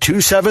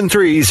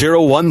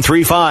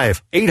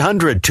 800-273-0135.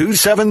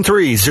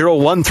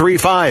 800-273-0135.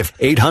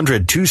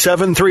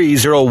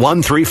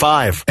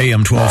 800-273-0135.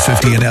 AM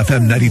 1250 and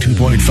FM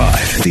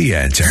 92.5. The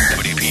Answer.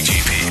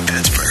 WPGP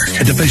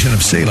Pittsburgh. A division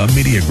of Salem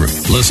Media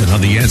Group. Listen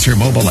on the Answer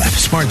mobile app,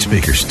 smart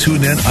speakers,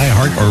 TuneIn,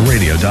 iHeart, or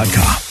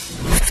radio.com.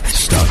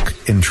 Stuck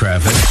in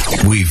traffic?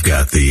 We've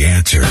got the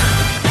answer.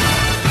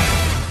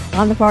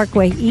 On the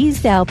Parkway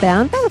east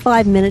outbound, about a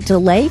 5-minute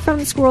delay from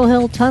the Squirrel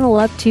Hill Tunnel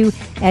up to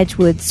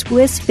Edgewood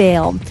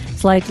Swissvale.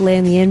 Slight delay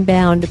in the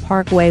inbound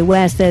Parkway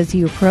west as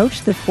you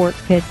approach the Fort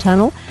Pitt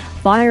Tunnel.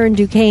 Fire in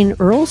Duquesne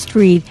Earl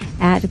Street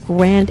at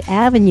Grand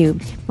Avenue.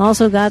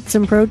 Also got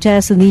some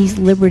protests in the East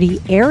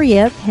Liberty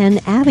area, Penn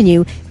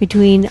Avenue,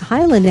 between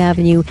Highland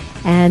Avenue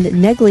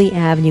and Negley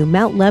Avenue.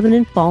 Mount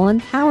Lebanon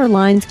fallen power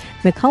lines,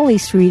 McCauley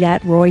Street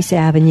at Royce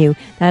Avenue.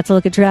 That's a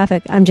look at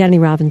traffic. I'm Jenny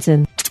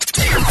Robinson.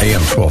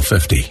 AM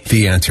 1250,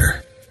 The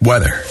Answer.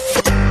 Weather.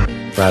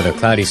 Rather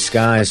cloudy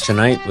skies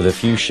tonight with a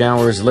few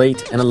showers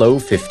late and a low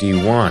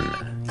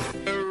 51.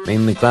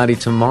 Mainly cloudy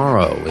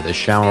tomorrow with a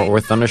shower or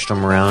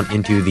thunderstorm around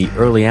into the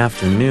early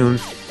afternoon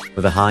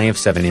with a high of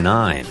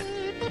 79.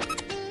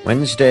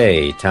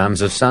 Wednesday,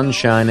 times of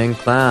sunshine and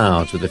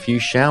clouds with a few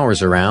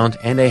showers around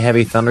and a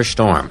heavy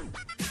thunderstorm.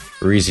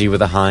 Breezy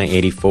with a high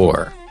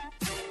 84.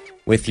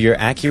 With your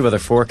AccuWeather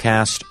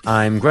forecast,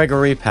 I'm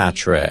Gregory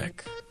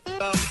Patrick.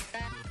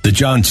 The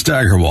John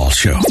Steigerwald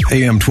Show,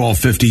 AM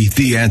 1250,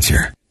 The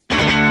Answer.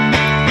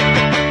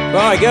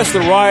 Well, I guess the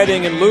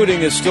rioting and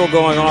looting is still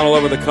going on all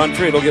over the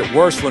country. It'll get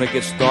worse when it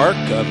gets dark,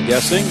 I'm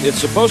guessing. It's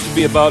supposed to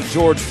be about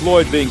George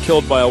Floyd being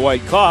killed by a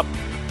white cop,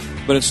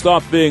 but it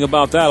stopped being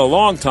about that a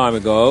long time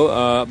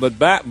ago. But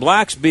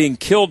blacks being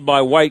killed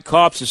by white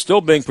cops is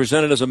still being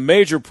presented as a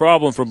major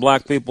problem for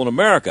black people in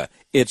America.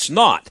 It's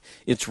not.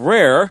 It's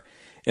rare,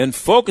 and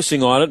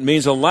focusing on it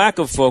means a lack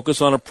of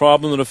focus on a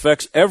problem that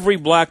affects every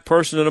black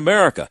person in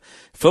America.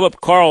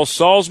 Philip Carl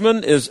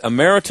Salzman is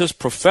Emeritus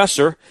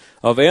Professor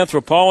of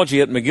Anthropology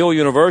at McGill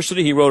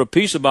University. He wrote a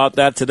piece about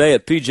that today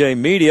at PJ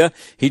Media.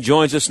 He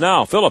joins us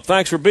now. Philip,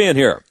 thanks for being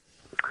here.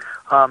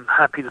 I'm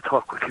happy to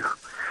talk with you.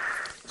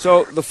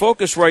 So the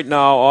focus right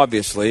now,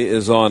 obviously,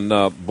 is on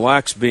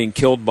blacks being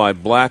killed by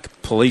black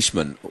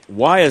policemen.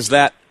 Why is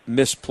that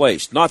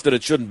misplaced? Not that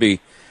it shouldn't be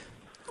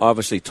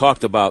obviously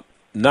talked about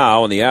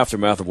now in the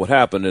aftermath of what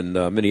happened in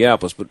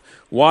Minneapolis, but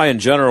why in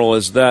general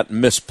is that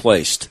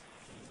misplaced?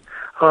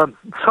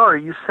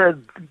 Sorry, you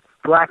said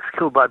blacks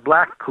killed by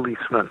black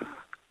policemen.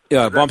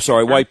 Yeah, I'm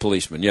sorry, white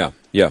policemen. Yeah.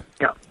 Yes,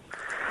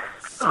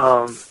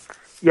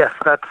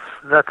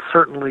 that's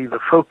certainly the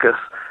focus,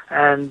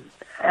 and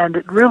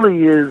it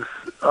really is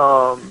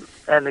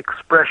an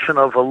expression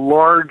of a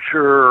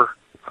larger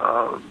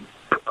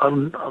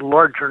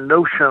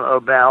notion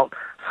about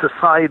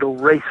societal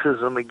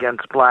racism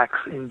against blacks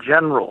in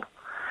general,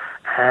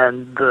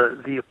 and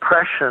the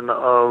oppression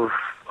of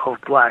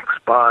blacks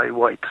by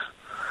whites.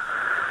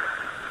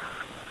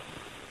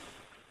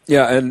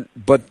 Yeah,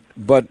 but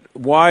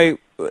why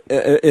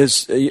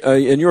is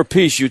in your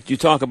piece you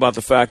talk about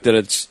the fact that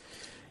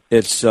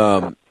it's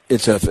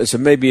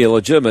maybe a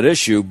legitimate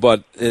issue,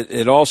 but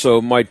it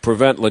also might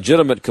prevent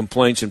legitimate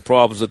complaints and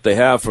problems that they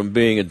have from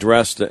being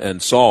addressed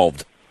and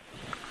solved.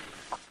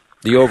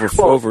 The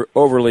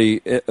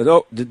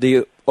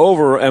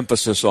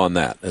overemphasis on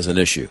that as an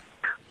issue.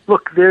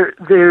 Look,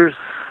 there's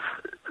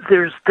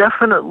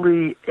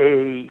definitely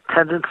a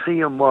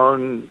tendency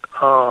among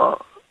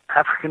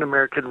African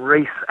American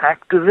race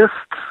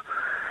activists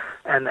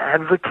and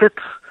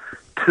advocates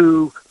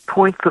to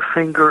point the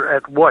finger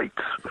at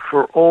whites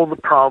for all the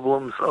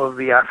problems of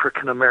the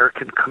African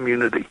American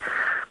community.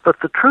 But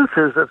the truth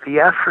is that the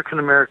African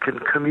American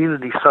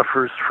community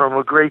suffers from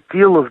a great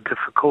deal of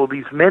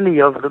difficulties,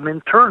 many of them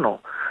internal.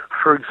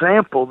 For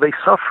example, they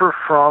suffer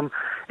from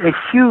a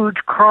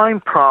huge crime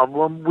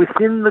problem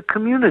within the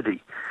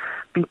community,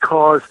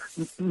 because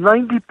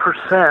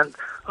 90%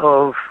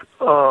 of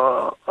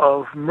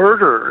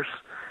murders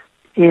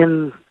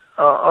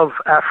of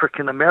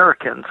African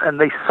Americans, and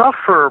they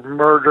suffer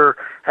murder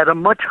at a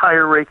much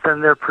higher rate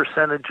than their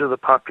percentage of the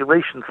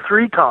population,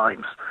 3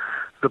 times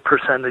the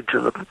percentage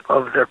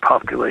of their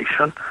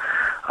population.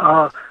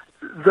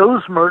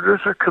 Those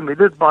murders are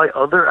committed by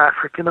other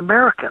African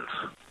Americans.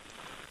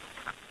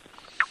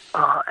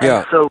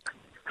 And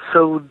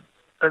so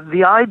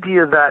the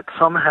idea that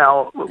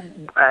somehow,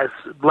 as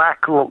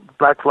Black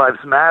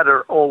Lives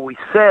Matter always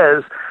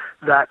says,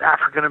 that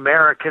African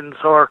Americans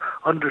are,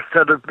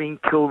 instead of being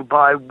killed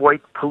by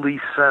white police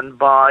and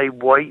by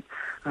white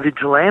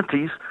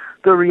vigilantes,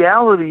 the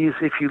reality is,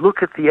 if you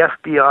look at the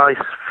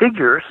FBI's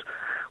figures,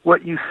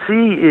 what you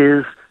see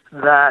is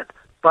that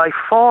by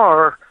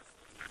far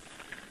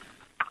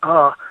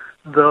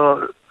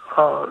the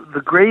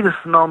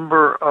greatest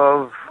number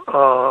of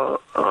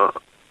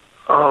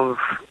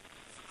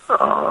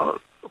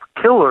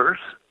killers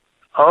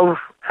of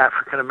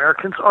African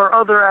Americans are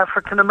other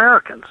African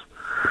Americans.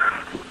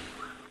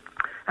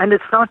 And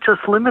it's not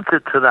just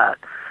limited to that.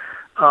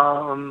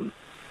 I'm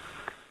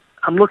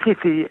looking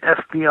at the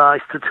FBI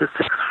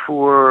statistics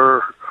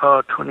for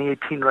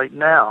 2018 right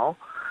now,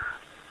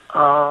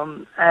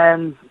 and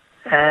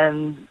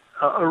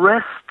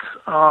arrests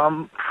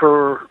of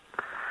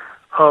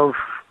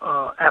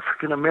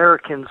African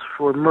Americans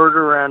for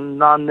murder and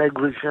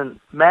non-negligent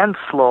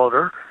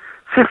manslaughter,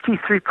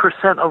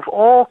 53% of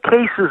all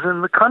cases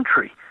in the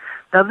country.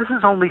 Now, this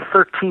is only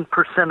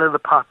 13% of the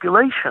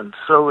population,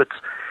 so it's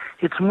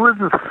more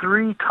than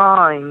 3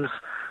 times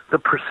the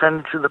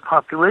percentage of the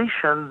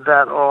population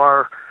that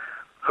are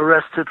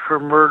arrested for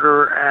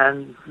murder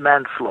and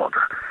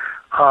manslaughter.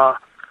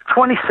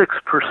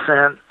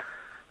 26%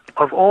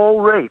 of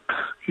all rapes,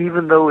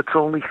 even though it's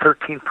only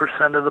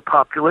 13% of the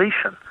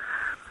population.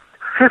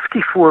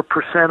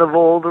 54% of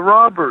all the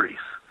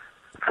robberies.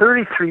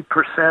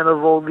 33%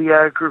 of all the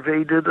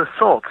aggravated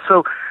assaults.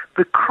 So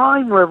the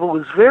crime level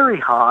is very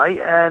high,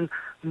 and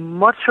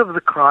much of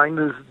the crime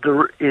is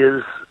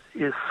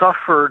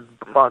suffered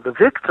by the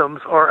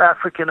victims are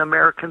African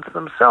Americans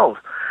themselves.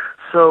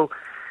 So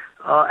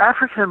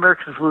African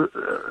Americans,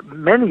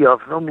 many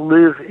of them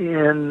live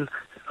in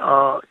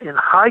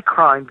high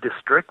crime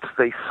districts.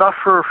 They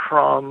suffer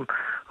from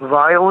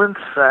violence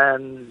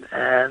and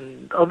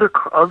other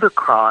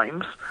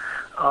crimes,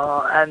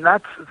 and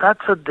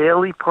that's a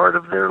daily part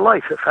of their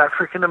life. If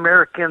African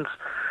Americans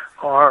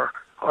are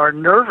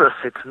nervous,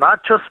 it's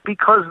not just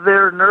because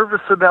they're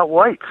nervous about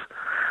whites.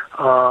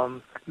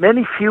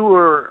 Many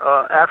fewer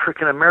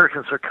African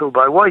Americans are killed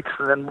by whites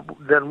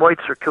than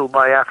whites are killed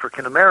by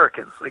African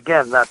Americans.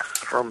 Again, that's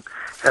from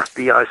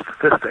FBI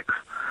statistics.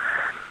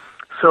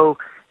 So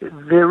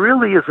there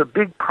really is a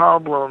big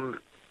problem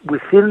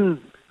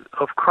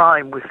of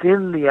crime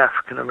within the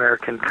African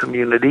American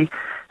community,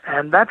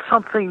 and that's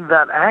something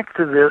that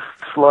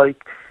activists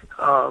like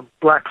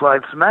Black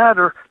Lives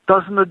Matter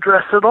doesn't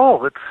address at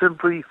all. It's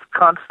simply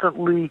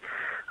constantly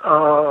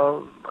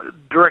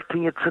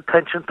directing its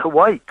attention to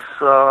whites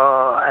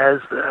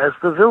as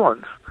the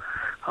villains.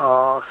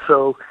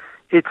 So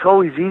it's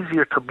always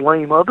easier to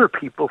blame other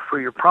people for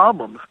your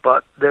problems,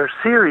 but there are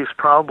serious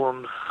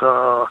problems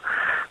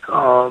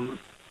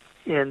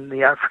in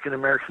the African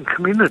American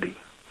community.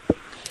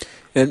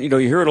 And you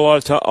hear it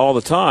all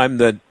the time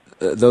that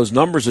those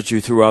numbers that you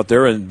threw out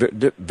there in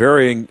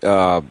varying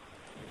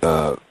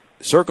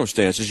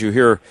circumstances, you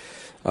hear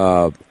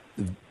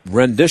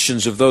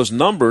renditions of those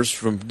numbers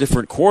from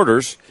different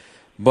quarters,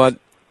 but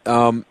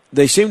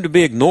they seem to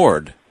be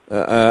ignored.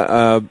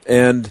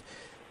 And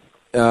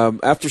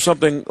after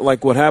something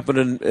like what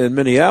happened in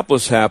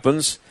Minneapolis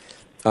happens,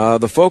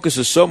 the focus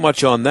is so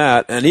much on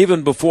that, and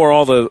even before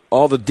all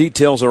the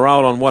details are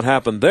out on what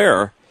happened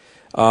there,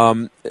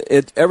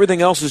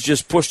 everything else is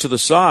just pushed to the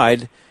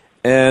side,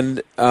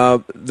 and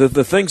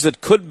the things that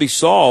could be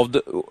solved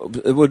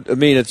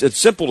it's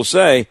simple to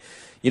say,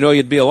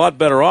 you'd be a lot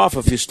better off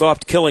if you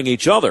stopped killing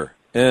each other,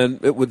 and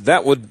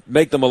that would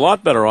make them a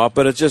lot better off.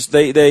 But it's just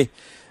I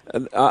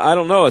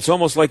don't know. It's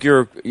almost like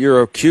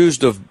you're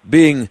accused of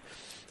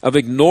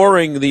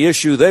ignoring the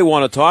issue they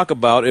want to talk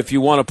about if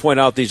you want to point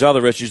out these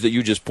other issues that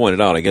you just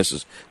pointed out, I guess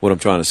is what I'm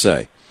trying to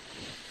say.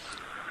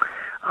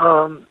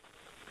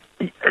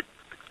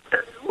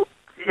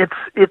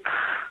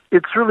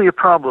 It's really a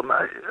problem.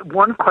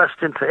 One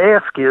question to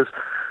ask is,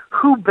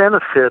 who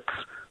benefits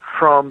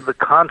from the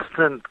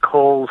constant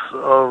calls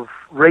of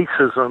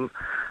racism,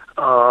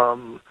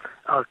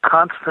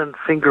 constant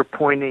finger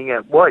pointing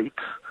at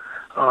whites,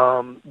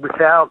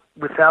 without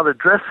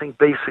addressing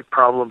basic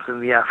problems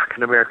in the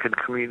African American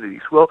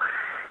communities? Well,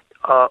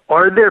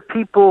 are there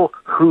people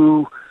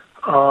who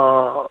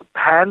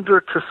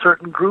pander to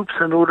certain groups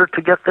in order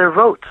to get their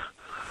votes?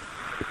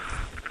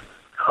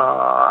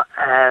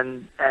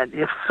 And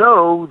if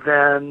so,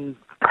 then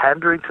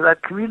pandering to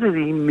that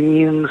community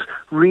means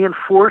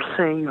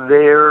reinforcing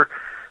their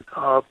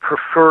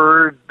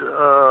preferred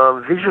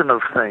vision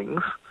of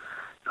things,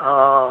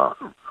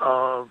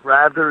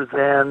 rather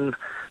than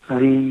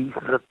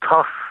the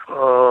tough,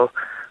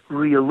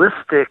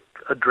 realistic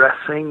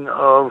addressing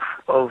of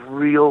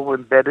real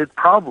embedded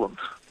problems.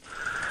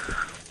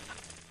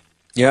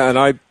 Yeah,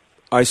 and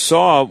I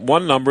saw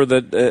one number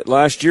that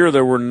last year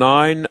there were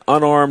 9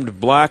 unarmed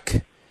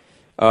black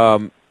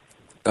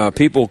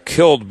people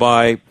killed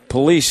by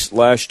police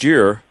last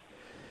year,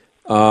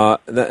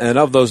 and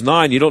of those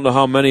 9, you don't know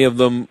how many of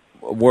them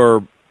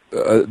were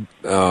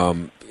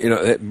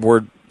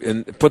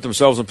put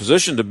themselves in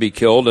position to be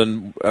killed,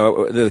 and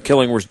the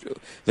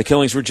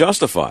killings were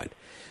justified.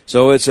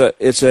 So it's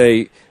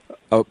a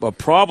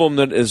problem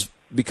that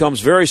becomes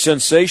very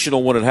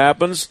sensational when it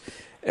happens,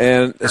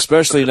 and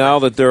especially now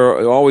that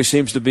there always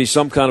seems to be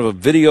some kind of a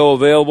video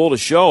available to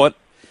show it.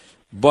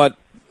 But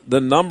the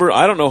number,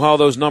 I don't know how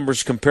those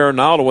numbers compare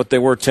now to what they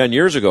were 10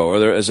 years ago.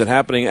 Is it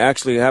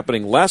actually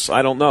happening less?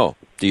 I don't know.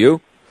 Do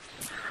you?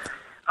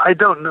 I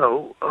don't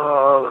know,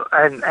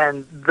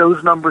 and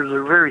those numbers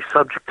are very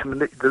subject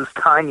to those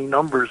tiny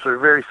numbers are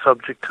very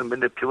subject to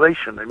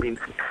manipulation. I mean,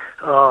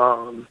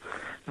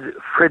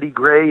 Freddie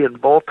Gray in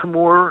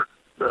Baltimore,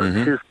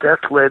 his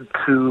death led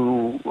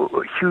to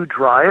huge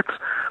riots.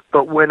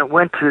 But when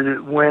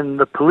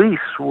the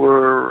police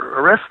were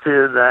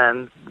arrested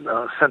and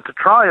sent to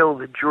trial,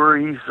 the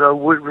juries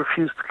would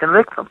refuse to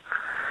convict them.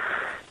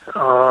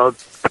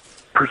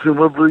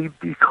 Presumably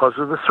because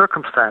of the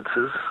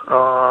circumstances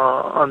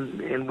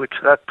in which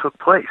that took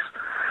place.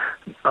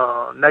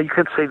 Now you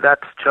can say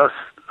that's just.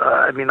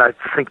 I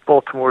think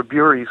Baltimore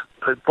juries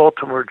are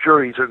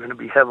going to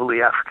be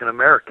heavily African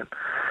American.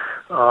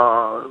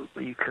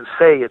 You can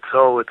say it's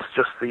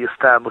just the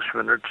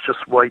establishment, or it's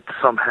just white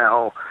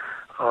somehow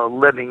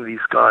letting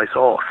these guys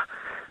off.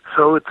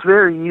 So it's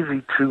very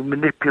easy to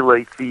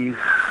manipulate these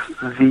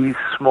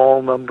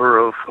small number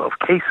of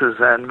cases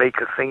and make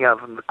a thing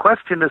out of them. The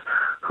question is,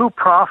 who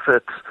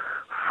profits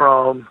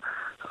from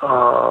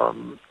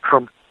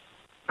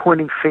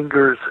pointing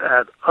fingers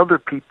at other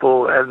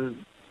people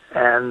and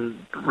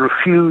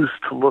refuse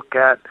to look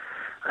at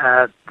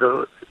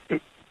the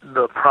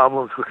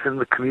problems within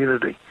the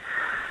community?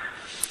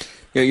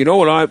 Yeah, you know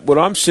what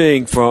I'm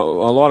seeing from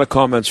a lot of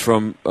comments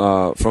from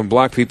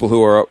black people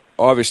who are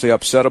obviously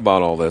upset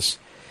about all this.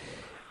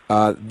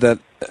 That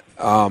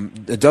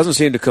it doesn't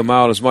seem to come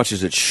out as much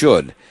as it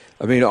should.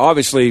 I mean,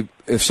 obviously,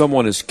 if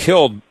someone is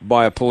killed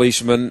by a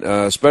policeman,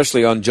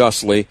 especially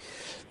unjustly,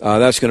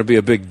 that's going to be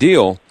a big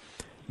deal.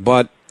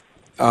 But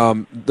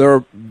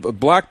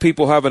black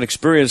people have an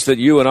experience that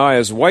you and I,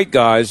 as white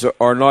guys,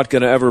 are not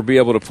going to ever be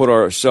able to put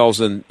ourselves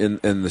in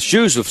the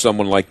shoes of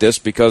someone like this,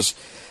 because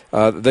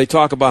they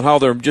talk about how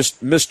they're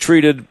just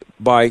mistreated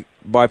by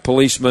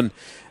policemen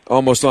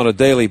almost on a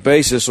daily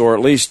basis, or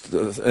at least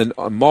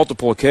on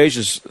multiple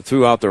occasions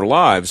throughout their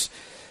lives.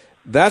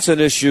 That's an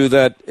issue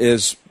that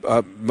is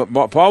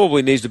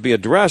probably needs to be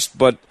addressed,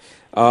 but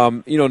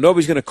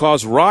nobody's going to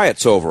cause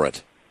riots over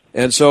it.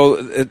 And so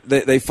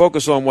they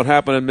focus on what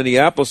happened in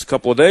Minneapolis a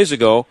couple of days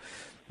ago,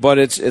 but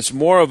it's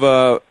more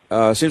of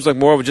seems like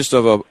more of just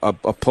of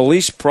a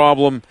police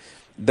problem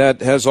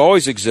that has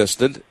always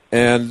existed,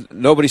 and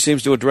nobody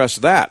seems to address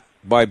that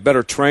by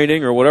better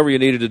training or whatever you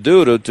needed to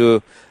do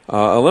to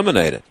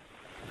eliminate it.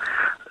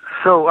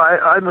 So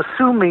I'm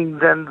assuming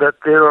then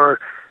that there are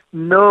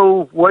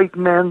no white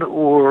men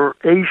or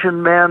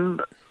Asian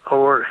men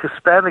or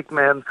Hispanic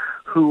men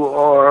who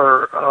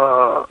are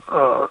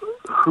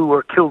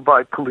killed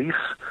by police,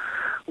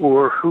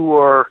 or who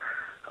are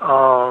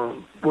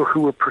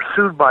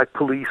pursued by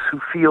police, who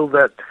feel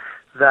that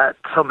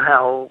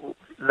somehow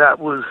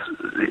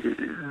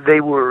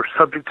they were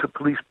subject to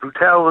police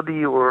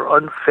brutality or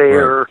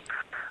unfair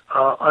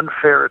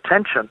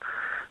attention.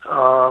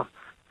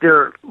 There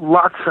are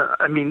lots of,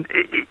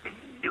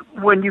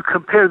 when you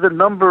compare the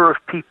number of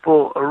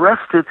people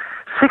arrested,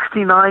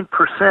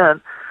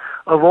 69%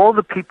 of all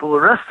the people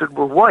arrested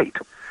were white,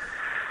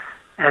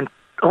 and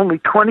only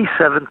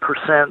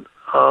 27%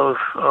 of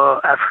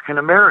African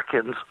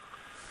Americans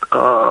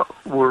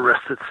were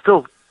arrested.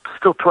 Still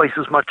twice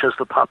as much as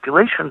the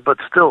population, but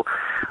still,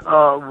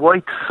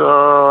 whites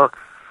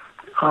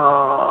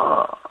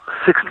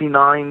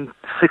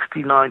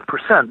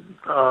 69%,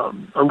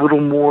 a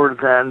little more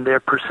than their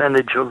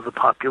percentage of the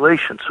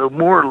population. So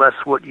more or less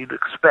what you'd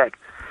expect.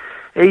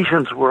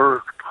 Asians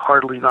were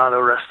hardly not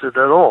arrested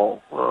at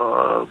all,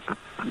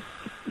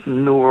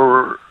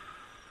 nor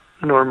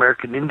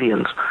American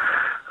Indians.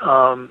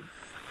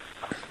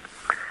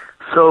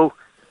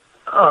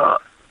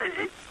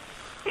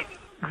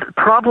 The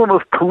problem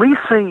of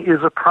policing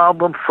is a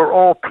problem for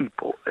all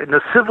people. In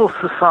a civil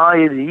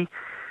society,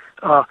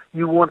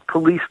 you want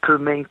police to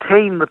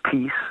maintain the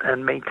peace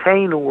and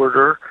maintain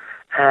order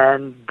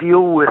and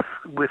deal with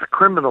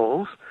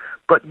criminals,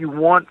 but you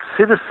want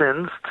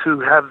citizens to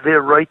have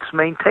their rights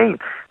maintained.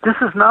 This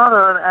is not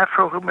an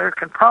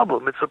Afro-American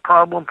problem. It's a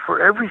problem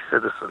for every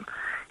citizen.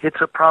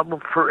 It's a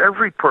problem for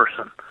every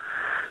person,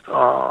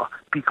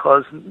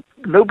 because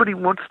nobody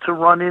wants to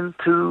run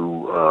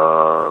into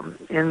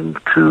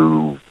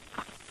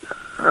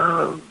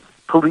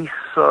police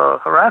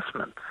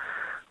harassment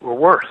or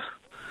worse.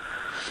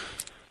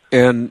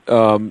 And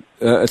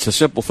it's a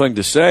simple thing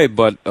to say,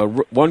 but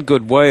one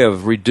good way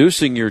of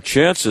reducing your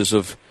chances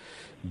of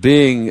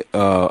being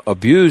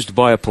abused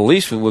by a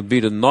policeman would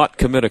be to not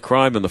commit a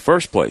crime in the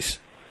first place.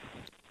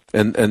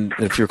 And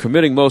if you're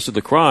committing most of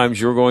the crimes,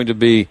 you're going to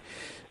be,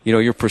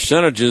 your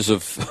percentages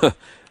of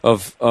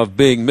of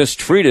being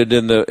mistreated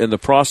in the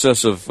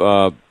process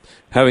of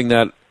having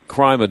that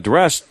crime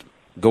addressed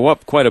go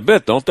up quite a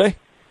bit, don't they?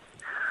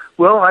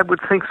 Well, I would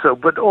think so.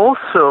 But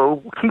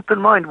also, keep in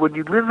mind, when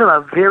you live in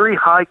a very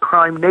high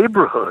crime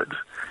neighborhood,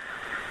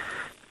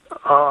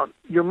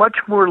 you're much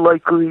more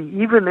likely,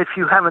 even if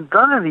you haven't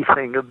done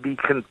anything, of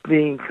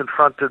being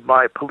confronted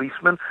by a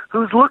policeman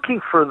who's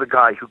looking for the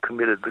guy who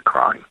committed the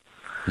crime.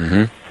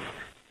 Mm-hmm.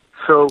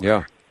 So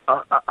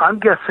I'm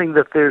guessing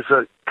that there's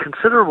a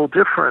considerable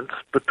difference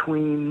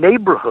between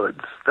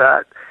neighborhoods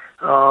that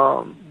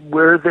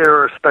where there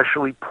are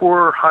especially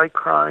poor,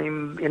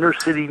 high-crime,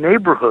 inner-city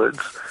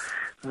neighborhoods,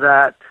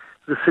 that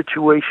the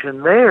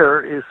situation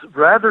there is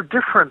rather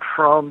different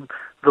from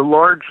the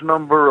large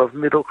number of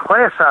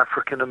middle-class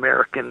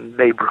African-American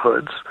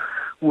neighborhoods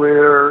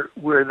where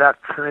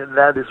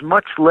that is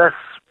much less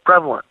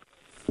prevalent.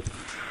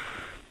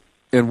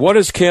 And what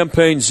is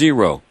Campaign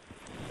Zero?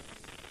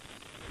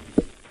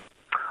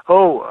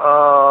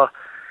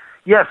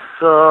 Yes,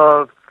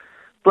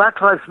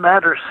 Black Lives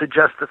Matter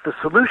suggests that the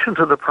solution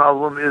to the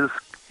problem is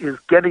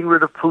getting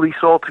rid of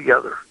police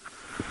altogether.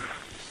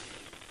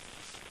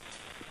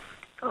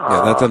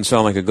 Yeah, that doesn't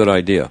sound like a good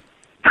idea.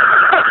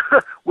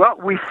 Well,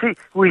 we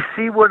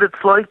see what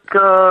it's like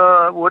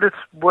what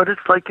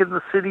it's like in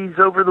the cities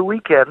over the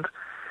weekend.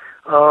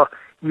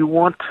 You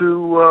want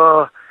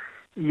to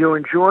you're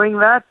enjoying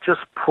that?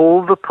 Just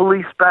pull the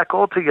police back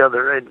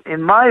altogether. And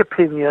in my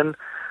opinion,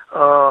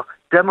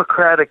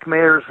 Democratic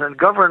mayors and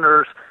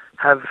governors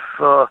have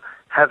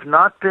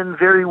not been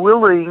very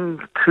willing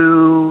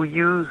to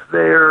use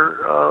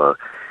their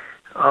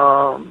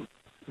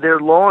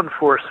law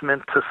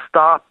enforcement to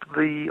stop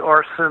the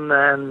arson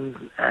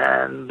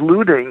and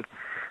looting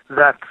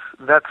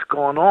that's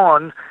gone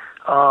on.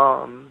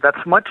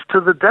 That's much to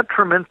the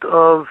detriment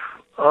of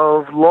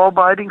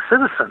law-abiding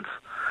citizens.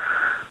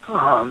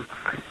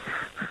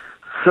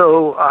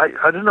 So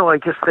I don't know. I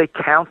guess they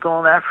count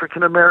on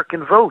African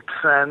American votes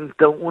and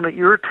don't want to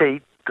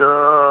irritate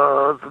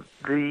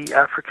the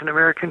African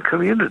American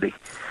community.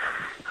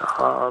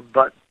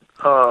 But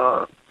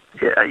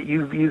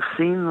you've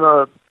seen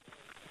the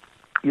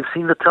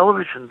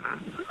television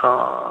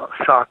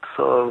shots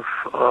of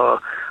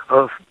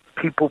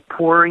people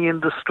pouring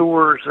into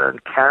stores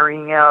and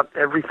carrying out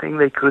everything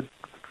they could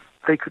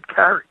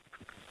carry,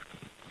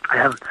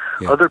 and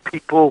other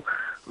people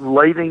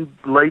lighting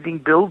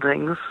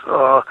buildings.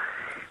 I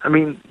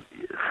mean,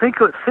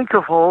 think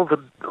of all the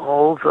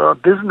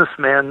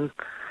businessmen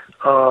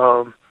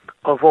of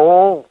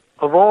all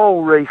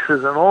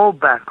races and all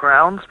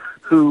backgrounds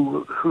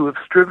who have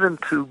striven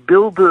to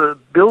build a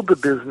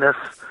business,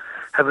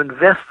 have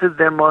invested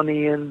their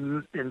money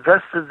and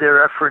invested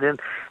their effort in,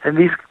 and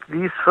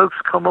these folks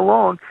come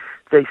along,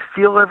 they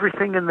steal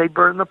everything and they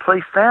burn the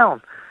place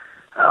down,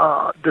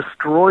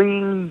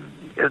 destroying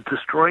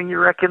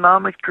your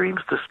economic dreams,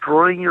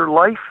 destroying your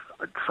life.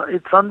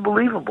 It's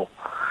unbelievable.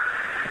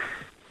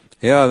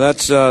 Yeah,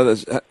 that's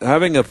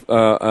having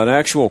an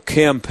actual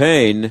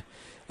campaign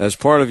as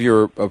part of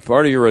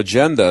your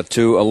agenda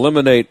to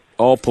eliminate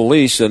all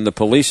police and the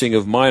policing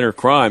of minor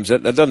crimes.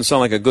 That doesn't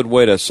sound like a good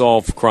way to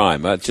solve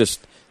crime. That's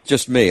just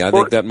me. I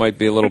think that might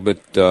be a little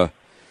bit out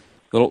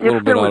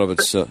of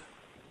its.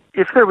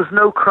 If there was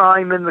no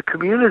crime in the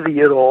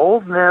community at all,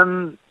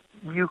 then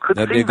you could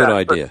that'd see be a good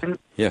that. idea. But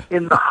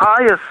in the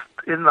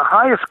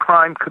highest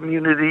crime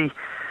community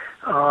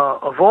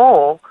of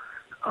all,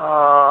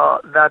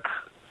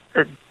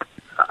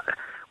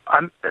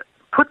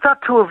 put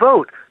that to a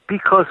vote,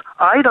 because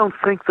I don't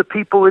think the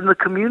people in the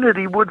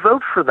community would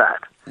vote for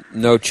that.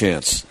 No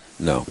chance.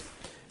 No.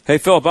 Hey,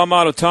 Philip, I'm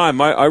out of time.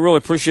 I really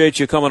appreciate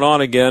you coming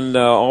on again.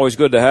 Always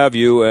good to have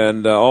you,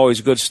 and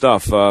always good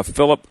stuff.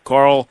 Philip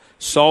Carl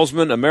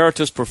Salzman,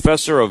 Emeritus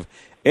Professor of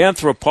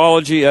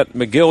Anthropology at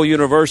McGill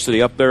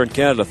University up there in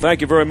Canada.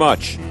 Thank you very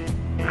much.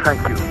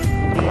 Thank you.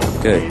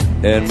 Okay,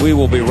 and we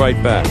will be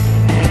right back.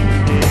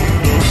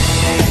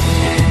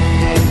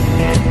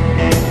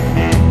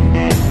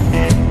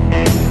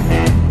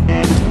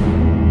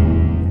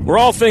 We're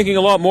all thinking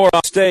a lot more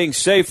about staying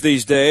safe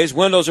these days.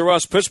 Windows R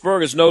Us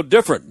Pittsburgh is no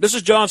different. This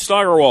is John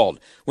Steigerwald.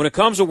 When it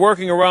comes to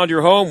working around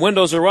your home,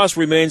 Windows R Us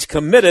remains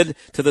committed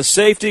to the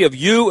safety of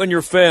you and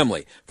your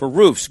family. For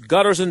roofs,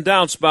 gutters and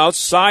downspouts,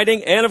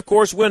 siding, and of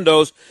course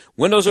windows,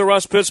 Windows R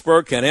Us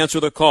Pittsburgh can answer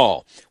the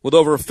call. With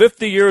over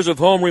 50 years of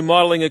home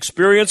remodeling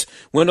experience,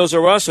 Windows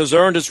R Us has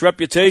earned its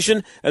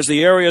reputation as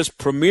the area's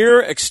premier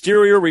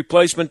exterior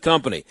replacement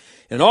company.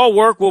 And all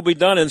work will be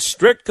done in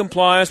strict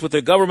compliance with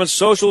the government's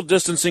social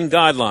distancing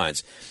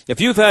guidelines. If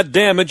you've had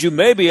damage, you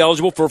may be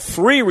eligible for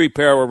free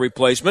repair or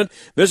replacement.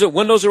 Visit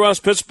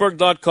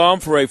WindowsRUsPittsburgh.com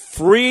for a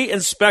free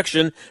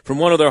inspection from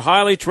one of their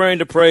highly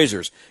trained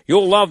appraisers.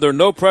 You'll love their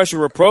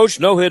no-pressure approach,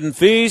 no hidden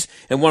fees,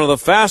 and one of the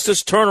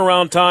fastest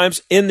turnaround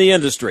times in the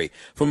industry.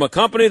 From a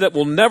company that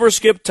will never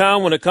skip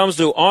town when it comes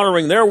to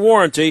honoring their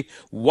warranty,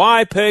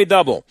 why pay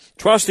double?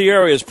 Trust the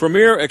area's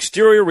premier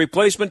exterior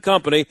replacement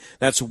company.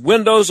 That's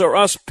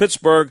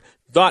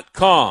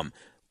WindowsRUsPittsburgh.com.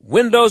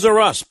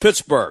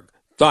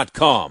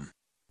 WindowsRUsPittsburgh.com.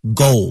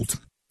 Gold.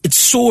 It's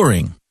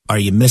soaring. Are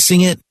you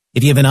missing it?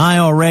 If you have an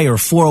IRA or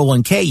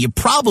 401k, you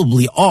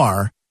probably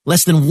are.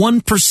 Less than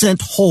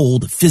 1%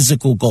 hold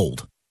physical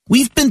gold.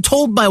 We've been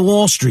told by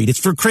Wall Street it's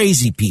for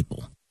crazy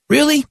people.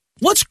 Really?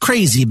 What's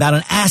crazy about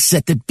an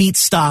asset that beats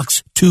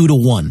stocks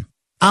 2-1?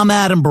 I'm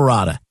Adam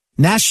Barata,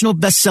 national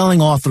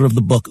best-selling author of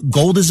the book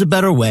Gold is a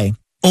Better Way,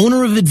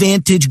 owner of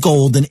Advantage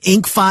Gold, an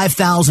Inc.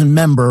 5000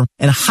 member,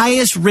 and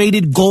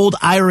highest-rated gold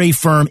IRA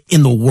firm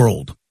in the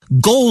world.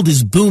 Gold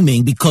is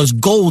booming because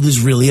gold is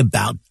really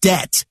about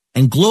debt,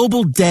 and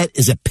global debt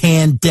is a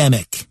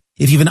pandemic.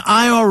 If you have an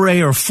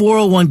IRA or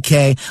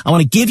 401k, I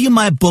want to give you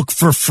my book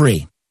for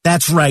free.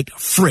 That's right,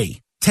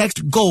 free.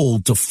 Text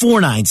GOLD to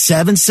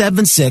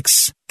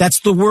 49776.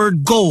 That's the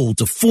word GOLD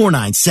to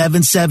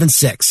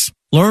 49776.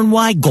 Learn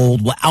why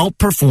gold will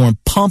outperform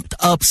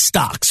pumped-up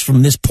stocks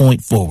from this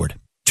point forward.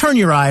 Turn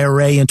your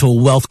IRA into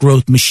a wealth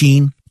growth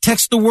machine.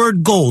 Text the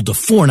word GOLD to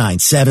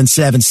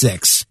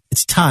 49776.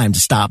 It's time to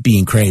stop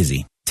being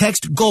crazy.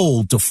 Text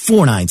GOLD to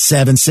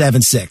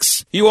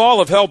 49776. You all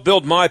have helped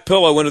build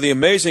MyPillow into the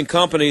amazing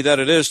company that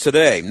it is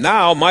today.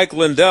 Now, Mike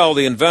Lindell,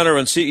 the inventor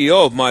and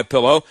CEO of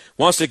MyPillow,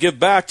 wants to give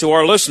back to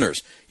our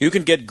listeners. You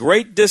can get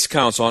great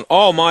discounts on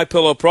all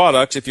MyPillow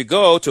products if you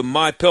go to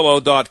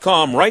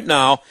MyPillow.com right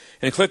now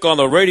and click on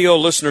the radio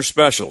listener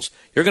specials.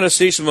 You're going to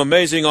see some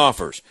amazing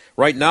offers.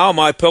 Right now,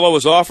 MyPillow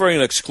is offering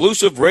an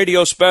exclusive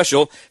radio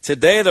special.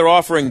 Today, they're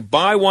offering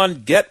buy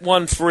one, get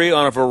one free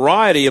on a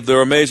variety of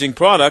their amazing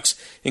products,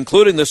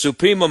 including the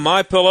Supima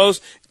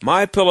MyPillows,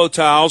 MyPillow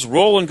towels,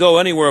 roll and go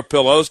anywhere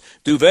pillows,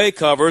 duvet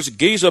covers,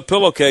 Giza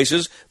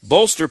pillowcases,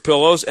 bolster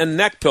pillows, and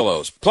neck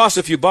pillows. Plus,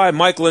 if you buy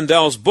Mike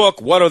Lindell's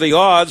book, What Are the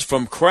Odds?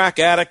 From Crack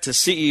Addict to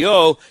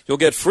CEO, you'll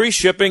get free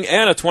shipping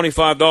and a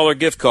 $25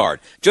 gift card.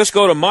 Just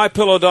go to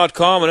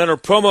MyPillow.com and enter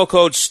promo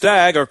code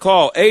STAG or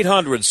call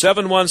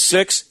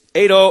 800-716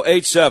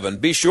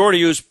 888-866-8087. Be sure to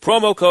use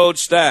promo code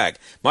STAG.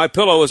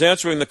 MyPillow is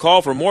answering the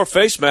call for more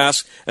face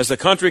masks as the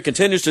country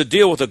continues to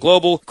deal with the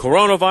global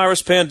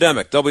coronavirus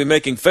pandemic. They'll be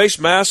making face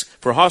masks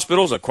for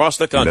hospitals across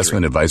the country.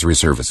 Investment advisory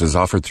services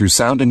offered through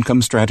Sound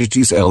Income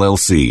Strategies,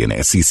 LLC,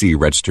 an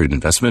SEC-registered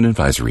investment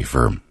advisory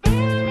firm.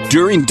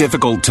 During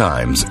difficult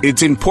times,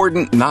 it's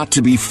important not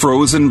to be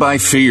frozen by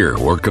fear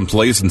or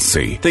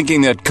complacency,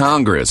 thinking that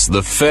Congress,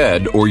 the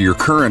Fed, or your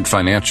current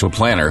financial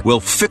planner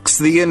will fix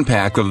the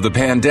impact of the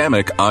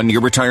pandemic on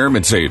your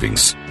retirement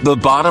savings. The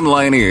bottom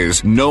line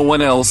is, no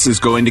one else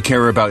is going to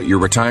care about your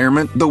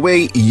retirement the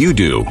way you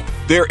do.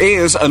 There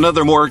is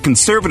another more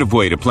conservative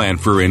way to plan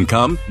for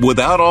income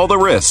without all the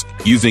risk,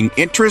 using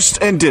interest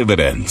and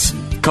dividends.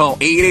 Call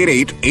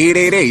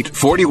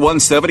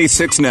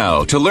 888-888-4176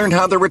 now to learn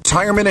how the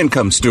Retirement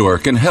Income Store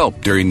can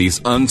help during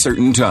these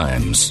uncertain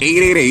times.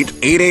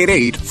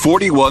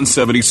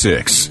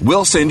 888-888-4176.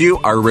 We'll send you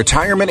our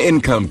Retirement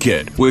Income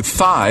Kit with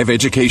 5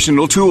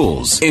 educational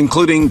tools,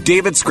 including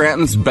David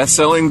Scranton's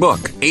best-selling book,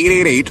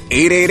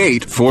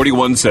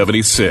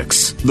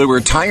 888-888-4176. The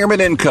Retirement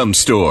Income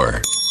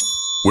Store,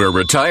 where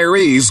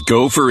retirees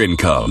go for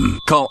income.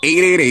 Call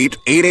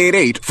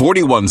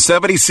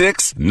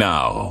 888-888-4176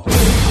 now.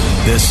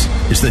 This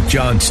is the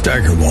John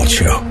Steigerwald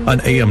Show on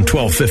AM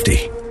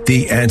 1250.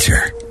 The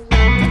Answer.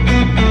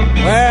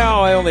 Well,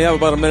 I only have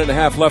about a minute and a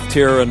half left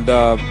here, and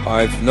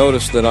I've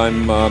noticed that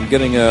I'm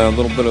getting a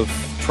little bit of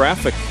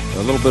traffic,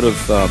 a little bit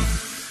of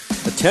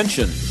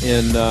attention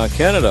in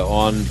Canada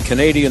on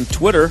Canadian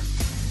Twitter.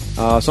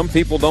 Some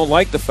people don't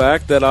like the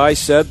fact that I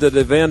said that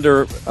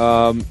Evander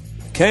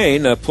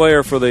Kane, a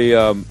player for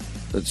the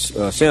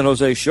San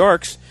Jose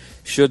Sharks,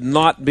 should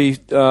not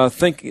think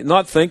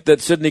that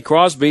Sidney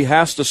Crosby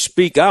has to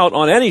speak out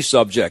on any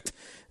subject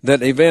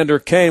that Evander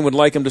Kane would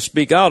like him to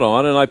speak out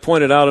on. And I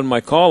pointed out in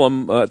my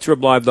column at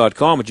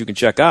triblive.com, which you can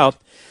check out,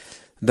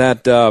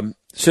 that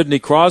Sidney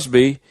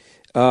Crosby,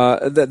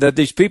 that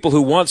these people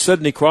who want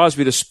Sidney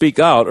Crosby to speak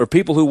out, or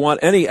people who want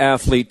any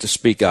athlete to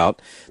speak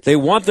out, they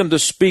want them to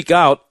speak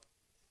out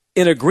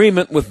in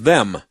agreement with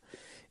them.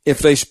 If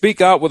they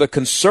speak out with a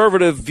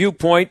conservative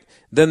viewpoint,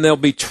 then they'll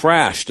be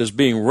trashed as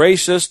being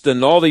racist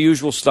and all the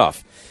usual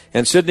stuff.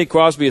 And Sidney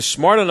Crosby is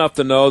smart enough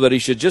to know that he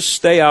should just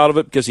stay out of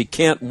it because he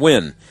can't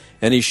win.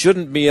 And he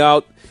shouldn't be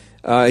out.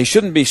 He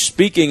shouldn't be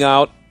speaking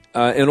out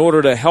in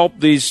order to help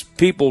these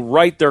people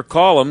write their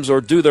columns or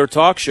do their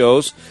talk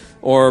shows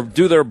or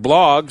do their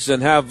blogs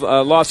and have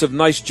lots of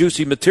nice,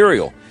 juicy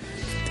material.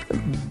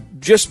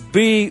 Just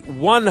be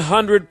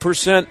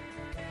 100%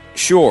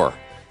 sure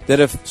that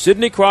if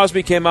Sidney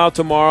Crosby came out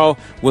tomorrow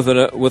with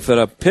an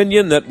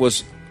opinion that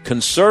was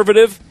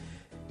conservative,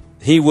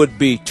 he would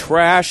be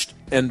trashed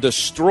and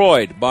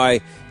destroyed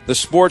by the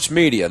sports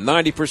media,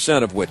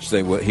 90% of which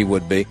he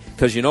would be.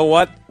 Because you know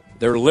what?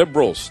 They're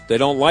liberals. They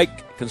don't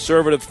like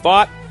conservative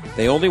thought.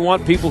 They only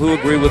want people who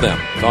agree with them.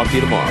 Talk to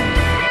you tomorrow.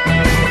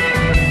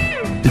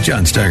 The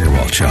John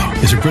Steigerwald Show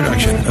is a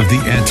production of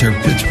The Answer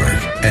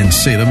Pittsburgh and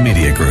Salem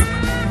Media Group.